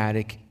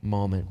dramatic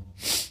moment.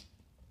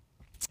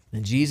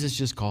 And Jesus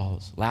just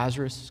calls,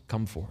 Lazarus,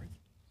 come forth.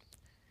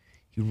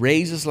 He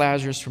raises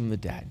Lazarus from the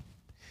dead.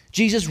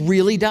 Jesus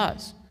really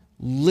does,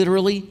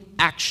 literally,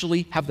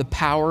 actually have the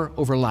power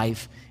over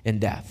life and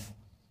death.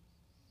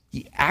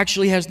 He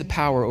actually has the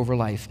power over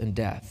life and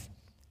death.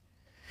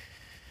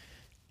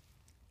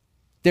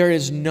 There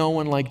is no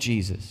one like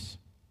Jesus.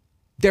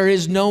 There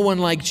is no one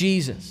like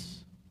Jesus.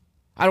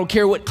 I don't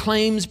care what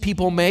claims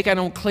people make. I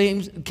don't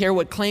care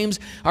what claims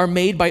are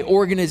made by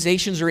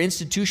organizations or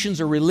institutions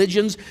or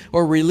religions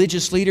or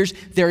religious leaders.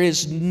 There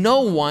is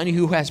no one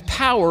who has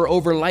power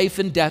over life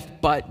and death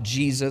but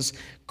Jesus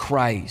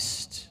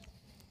Christ.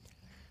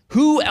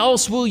 Who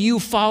else will you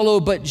follow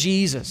but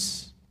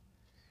Jesus?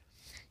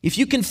 If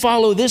you can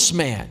follow this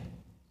man,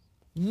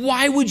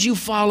 why would you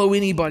follow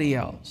anybody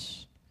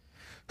else?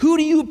 Who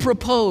do you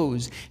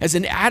propose as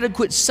an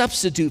adequate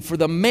substitute for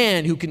the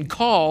man who can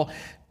call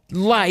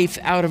life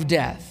out of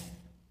death?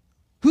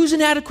 Who's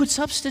an adequate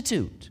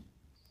substitute?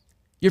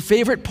 Your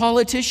favorite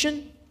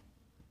politician?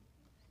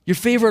 Your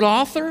favorite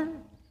author?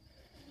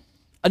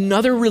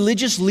 Another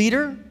religious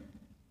leader?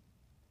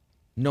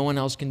 No one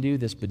else can do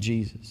this but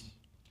Jesus.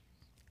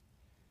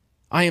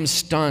 I am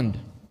stunned.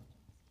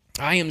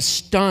 I am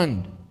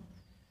stunned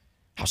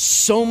how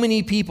so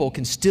many people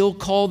can still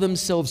call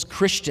themselves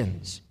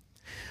Christians,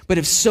 but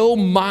have so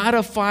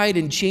modified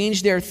and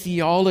changed their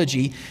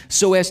theology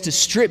so as to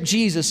strip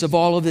Jesus of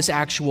all of this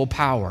actual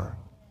power.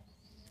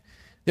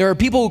 There are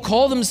people who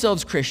call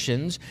themselves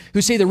Christians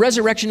who say the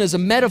resurrection is a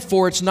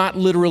metaphor, it's not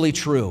literally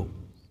true.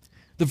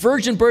 The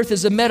virgin birth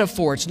is a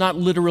metaphor, it's not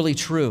literally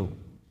true.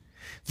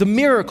 The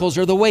miracles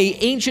are the way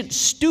ancient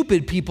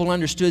stupid people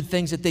understood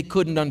things that they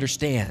couldn't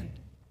understand.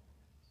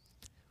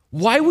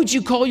 Why would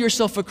you call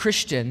yourself a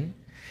Christian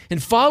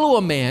and follow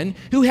a man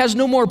who has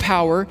no more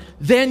power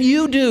than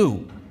you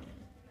do?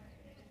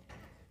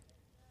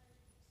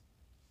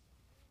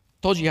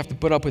 Told you have to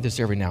put up with this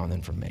every now and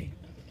then from me.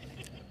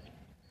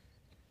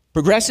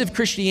 Progressive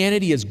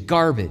Christianity is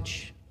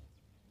garbage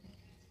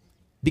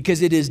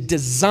because it is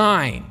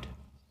designed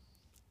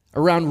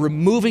around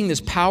removing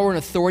this power and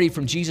authority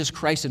from Jesus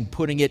Christ and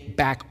putting it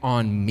back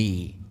on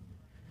me.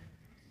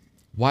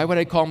 Why would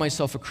I call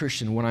myself a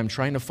Christian when I'm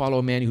trying to follow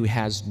a man who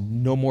has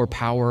no more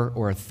power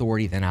or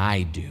authority than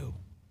I do?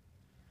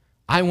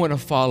 I want to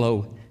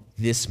follow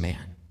this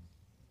man.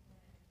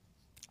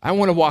 I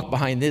want to walk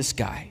behind this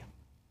guy.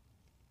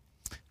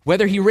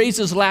 Whether he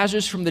raises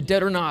Lazarus from the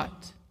dead or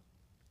not,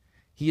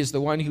 he is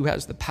the one who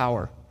has the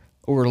power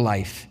over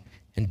life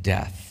and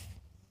death.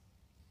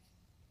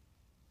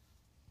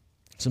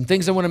 Some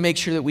things I want to make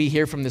sure that we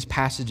hear from this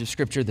passage of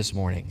Scripture this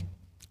morning.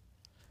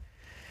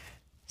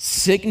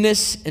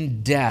 Sickness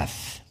and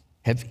death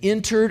have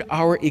entered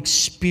our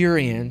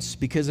experience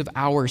because of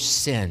our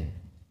sin,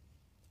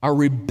 our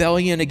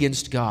rebellion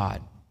against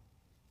God,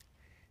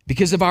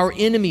 because of our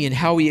enemy and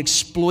how he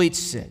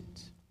exploits it,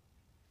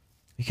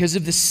 because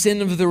of the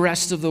sin of the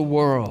rest of the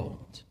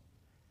world.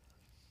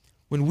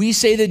 When we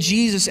say that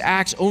Jesus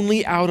acts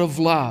only out of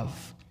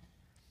love,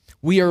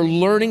 we are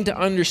learning to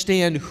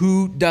understand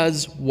who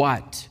does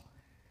what.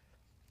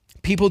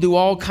 People do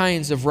all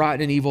kinds of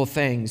rotten and evil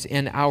things,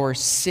 and our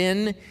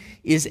sin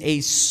is a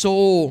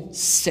soul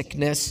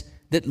sickness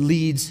that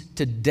leads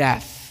to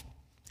death.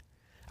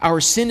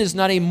 Our sin is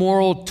not a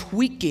moral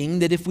tweaking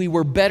that if we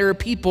were better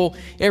people,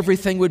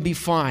 everything would be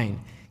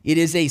fine. It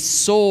is a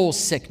soul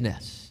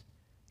sickness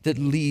that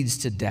leads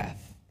to death.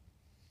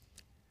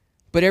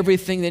 But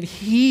everything that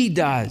he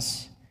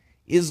does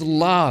is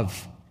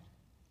love,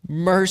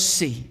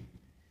 mercy,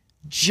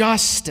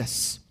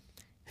 justice,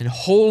 and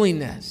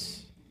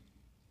holiness.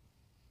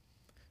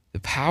 The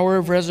power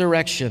of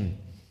resurrection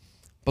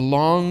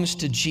belongs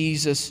to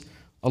Jesus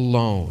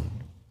alone.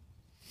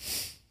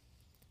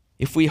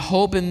 If we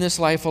hope in this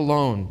life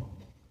alone,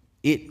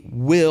 it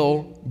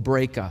will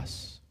break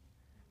us.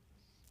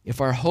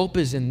 If our hope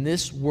is in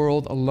this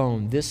world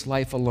alone, this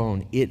life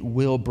alone, it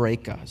will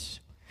break us.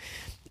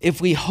 If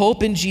we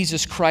hope in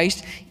Jesus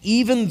Christ,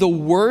 even the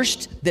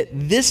worst that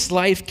this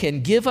life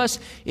can give us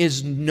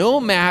is no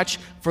match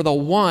for the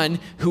one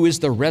who is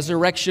the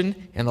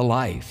resurrection and the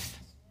life.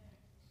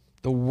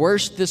 The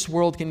worst this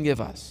world can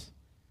give us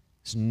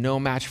is no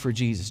match for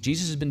Jesus.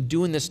 Jesus has been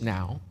doing this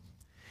now.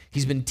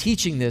 He's been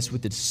teaching this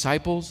with the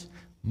disciples,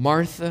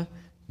 Martha,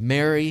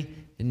 Mary,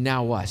 and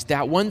now us.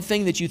 That one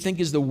thing that you think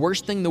is the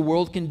worst thing the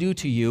world can do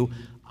to you,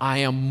 I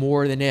am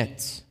more than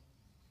it.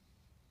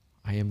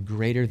 I am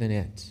greater than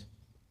it.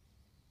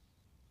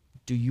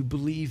 Do you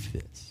believe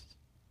this?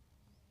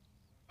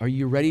 Are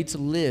you ready to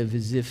live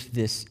as if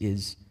this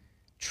is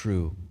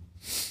true?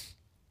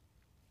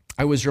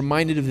 I was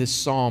reminded of this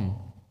psalm,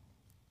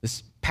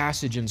 this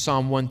passage in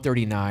Psalm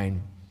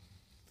 139.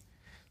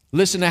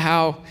 Listen to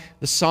how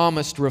the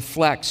psalmist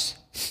reflects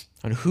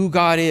on who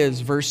God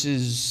is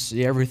versus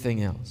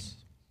everything else.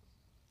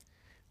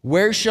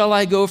 Where shall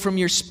I go from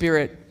your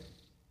spirit?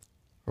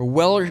 Or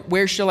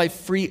where shall I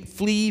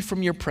flee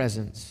from your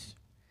presence?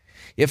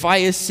 If I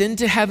ascend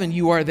to heaven,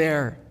 you are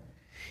there.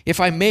 If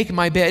I make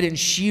my bed in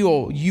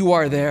Sheol, you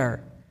are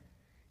there.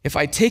 If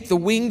I take the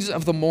wings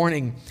of the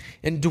morning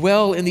and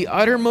dwell in the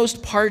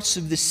uttermost parts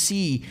of the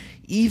sea,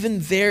 even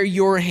there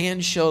your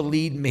hand shall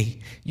lead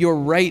me, your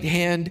right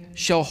hand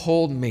shall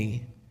hold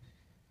me.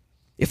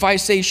 If I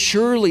say,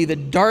 surely the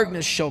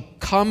darkness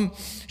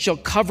shall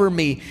cover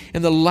me,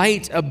 and the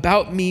light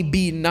about me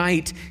be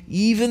night,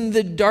 even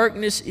the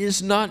darkness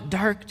is not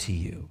dark to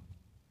you.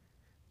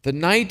 The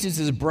night is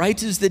as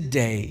bright as the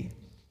day,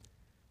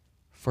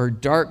 for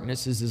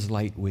darkness is as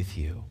light with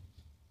you.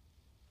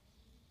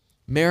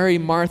 Mary,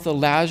 Martha,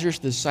 Lazarus,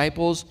 the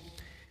disciples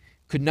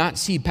could not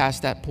see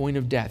past that point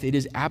of death. It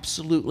is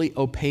absolutely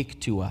opaque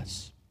to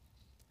us,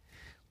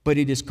 but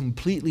it is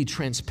completely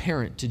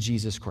transparent to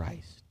Jesus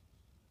Christ.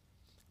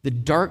 The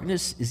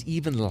darkness is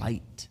even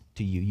light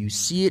to you. You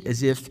see it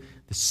as if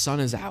the sun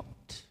is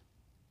out.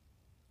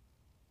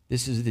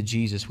 This is the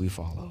Jesus we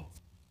follow.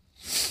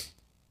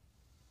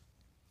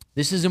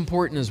 This is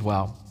important as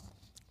well.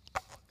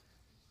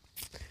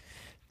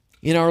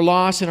 In our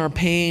loss, in our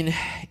pain,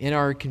 in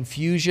our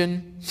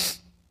confusion,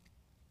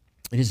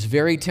 it is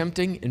very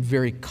tempting and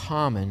very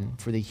common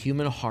for the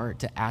human heart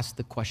to ask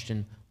the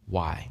question,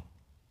 why?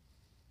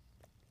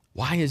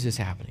 Why is this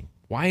happening?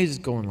 Why is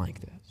it going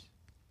like this?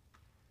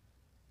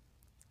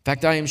 In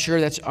fact, I am sure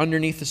that's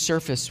underneath the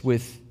surface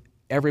with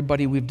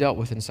everybody we've dealt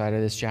with inside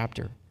of this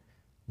chapter.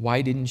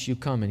 Why didn't you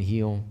come and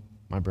heal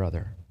my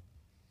brother?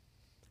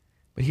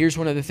 But here's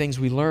one of the things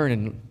we learn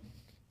in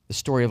the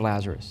story of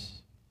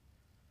Lazarus.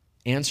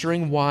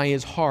 Answering why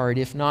is hard,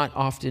 if not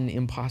often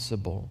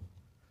impossible.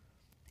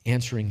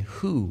 Answering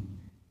who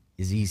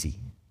is easy.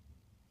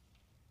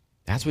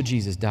 That's what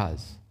Jesus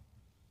does.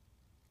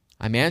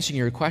 I'm answering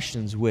your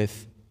questions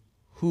with,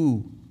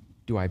 who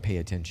do I pay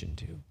attention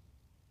to?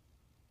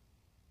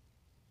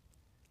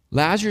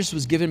 Lazarus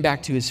was given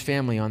back to his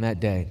family on that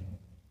day.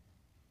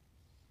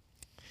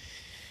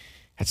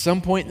 At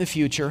some point in the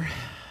future,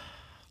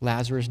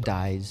 Lazarus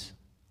dies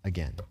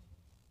again.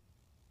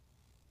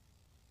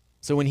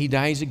 So when he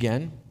dies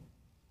again,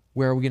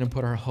 where are we going to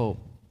put our hope?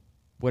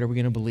 What are we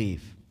going to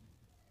believe?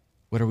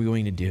 What are we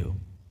going to do?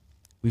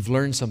 We've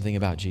learned something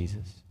about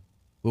Jesus.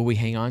 Will we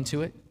hang on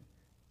to it?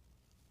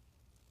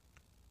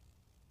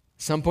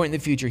 Some point in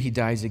the future, he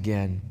dies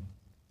again.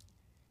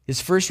 His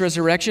first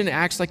resurrection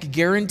acts like a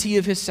guarantee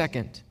of his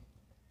second.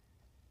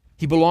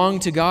 He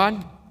belonged to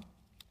God.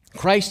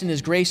 Christ in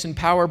his grace and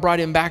power brought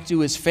him back to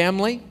his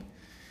family.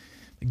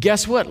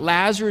 Guess what?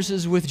 Lazarus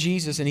is with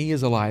Jesus and he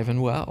is alive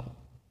and well.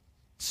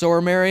 So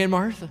are Mary and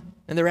Martha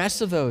and the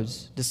rest of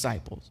those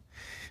disciples.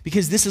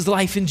 Because this is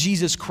life in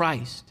Jesus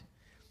Christ.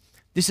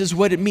 This is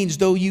what it means.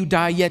 Though you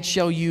die, yet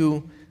shall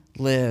you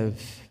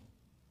live.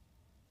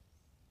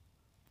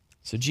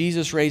 So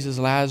Jesus raises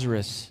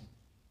Lazarus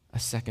a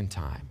second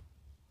time.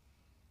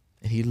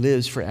 And he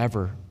lives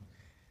forever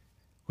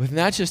with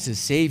not just his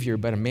Savior,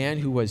 but a man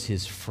who was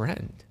his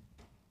friend,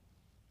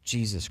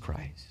 Jesus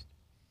Christ.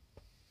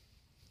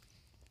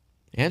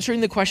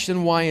 Answering the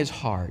question why is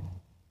hard.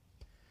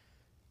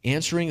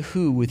 Answering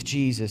who with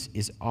Jesus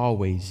is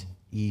always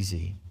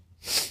easy.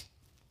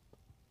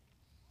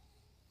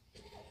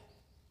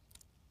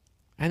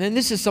 And then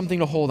this is something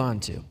to hold on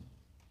to.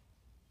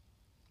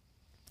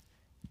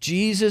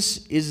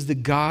 Jesus is the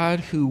God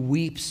who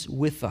weeps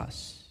with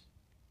us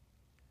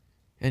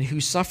and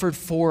who suffered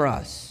for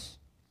us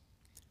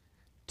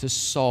to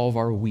solve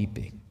our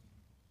weeping.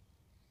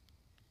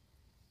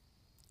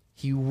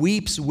 He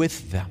weeps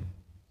with them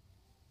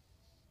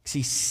because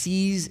he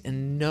sees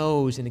and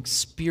knows and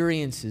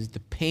experiences the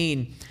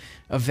pain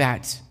of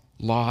that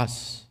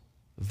loss,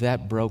 of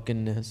that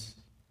brokenness.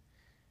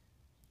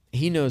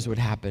 He knows what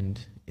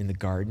happened in the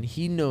garden.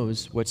 He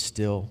knows what's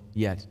still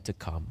yet to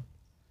come.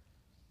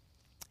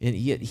 And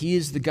yet he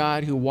is the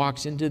God who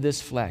walks into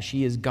this flesh.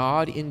 He is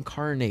God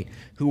incarnate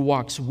who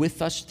walks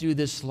with us through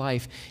this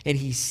life. And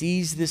he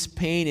sees this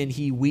pain and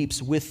he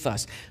weeps with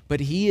us. But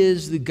he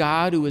is the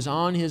God who is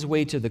on his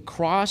way to the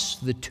cross,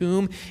 the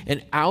tomb,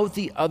 and out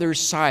the other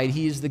side.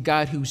 He is the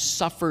God who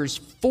suffers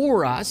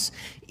for us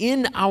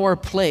in our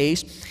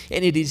place.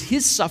 And it is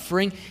his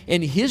suffering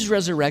and his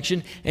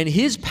resurrection and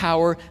his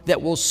power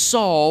that will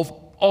solve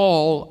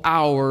all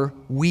our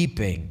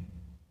weeping.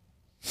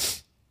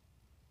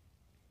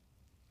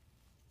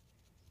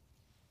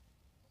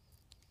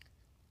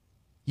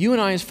 You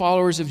and I, as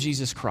followers of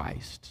Jesus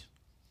Christ,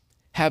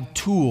 have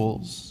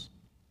tools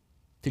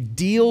to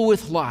deal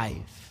with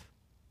life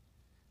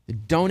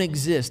that don't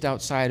exist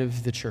outside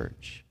of the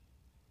church,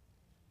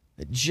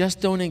 that just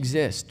don't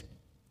exist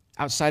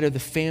outside of the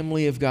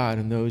family of God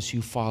and those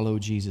who follow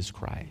Jesus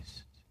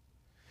Christ.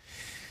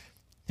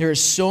 There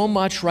is so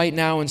much right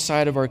now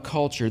inside of our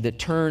culture that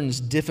turns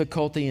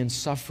difficulty and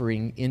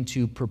suffering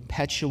into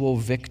perpetual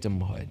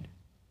victimhood.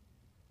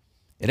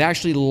 It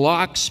actually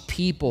locks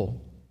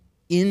people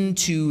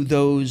into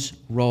those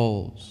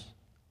roles.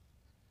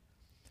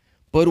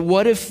 But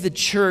what if the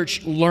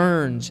church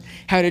learns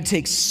how to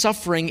take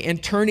suffering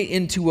and turn it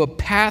into a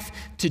path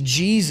to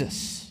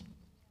Jesus,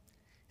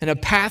 and a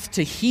path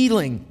to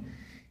healing,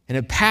 and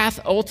a path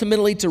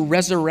ultimately to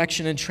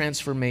resurrection and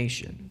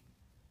transformation?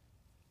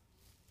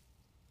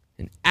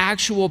 An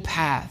actual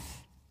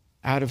path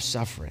out of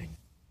suffering,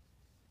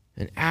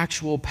 an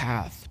actual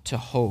path to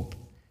hope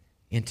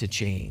and to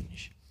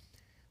change.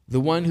 The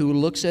one who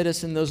looks at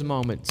us in those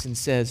moments and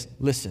says,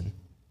 listen,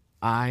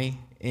 I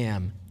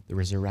am the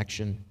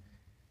resurrection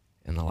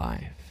and the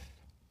life.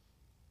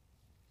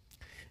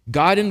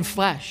 God in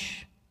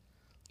flesh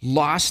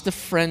lost a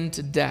friend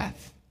to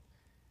death.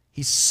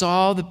 He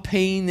saw the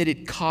pain that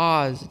it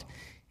caused,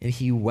 and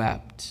he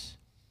wept.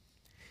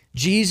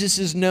 Jesus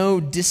is no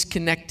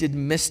disconnected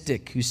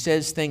mystic who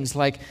says things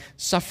like,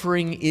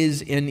 suffering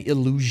is an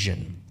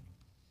illusion.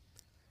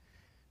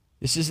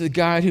 This is the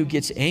God who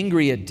gets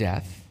angry at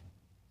death,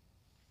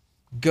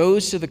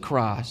 goes to the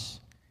cross,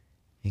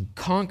 and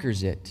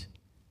conquers it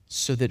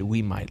so that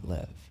we might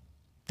live.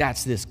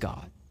 That's this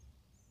God.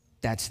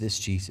 That's this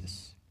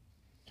Jesus.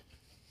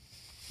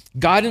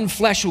 God in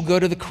flesh will go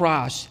to the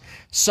cross,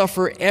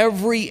 suffer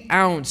every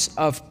ounce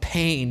of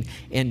pain,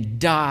 and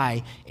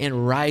die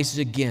and rise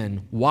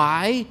again.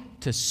 Why?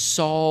 To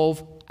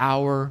solve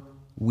our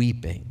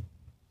weeping.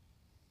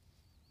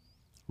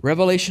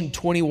 Revelation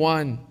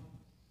 21,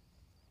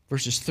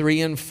 verses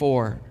 3 and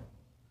 4.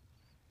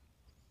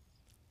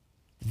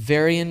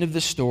 Very end of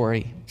the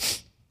story,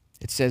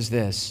 it says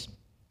this.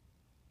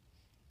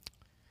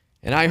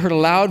 And I heard a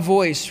loud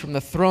voice from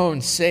the throne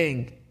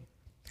saying,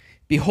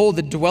 behold,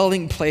 the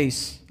dwelling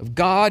place of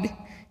God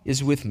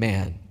is with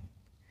man.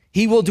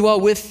 He will dwell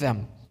with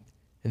them.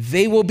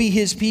 They will be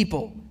his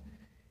people.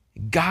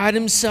 God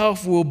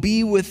himself will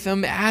be with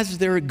them as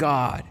their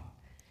God.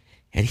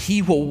 And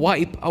he will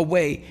wipe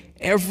away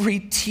every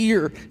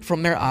tear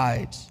from their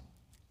eyes.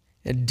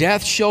 And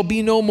death shall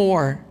be no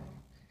more.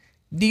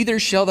 Neither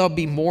shall there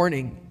be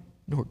mourning,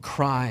 nor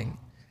crying,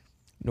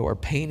 nor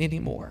pain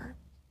anymore.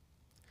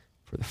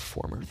 For the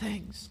former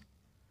things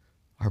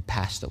are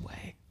passed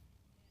away.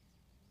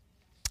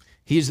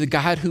 He is the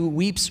God who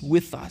weeps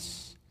with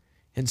us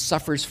and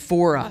suffers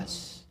for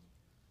us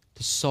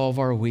to solve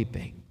our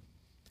weeping.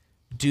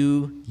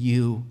 Do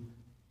you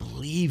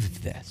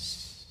believe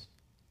this?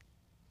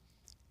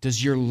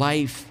 Does your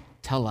life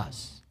tell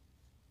us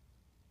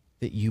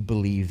that you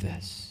believe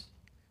this?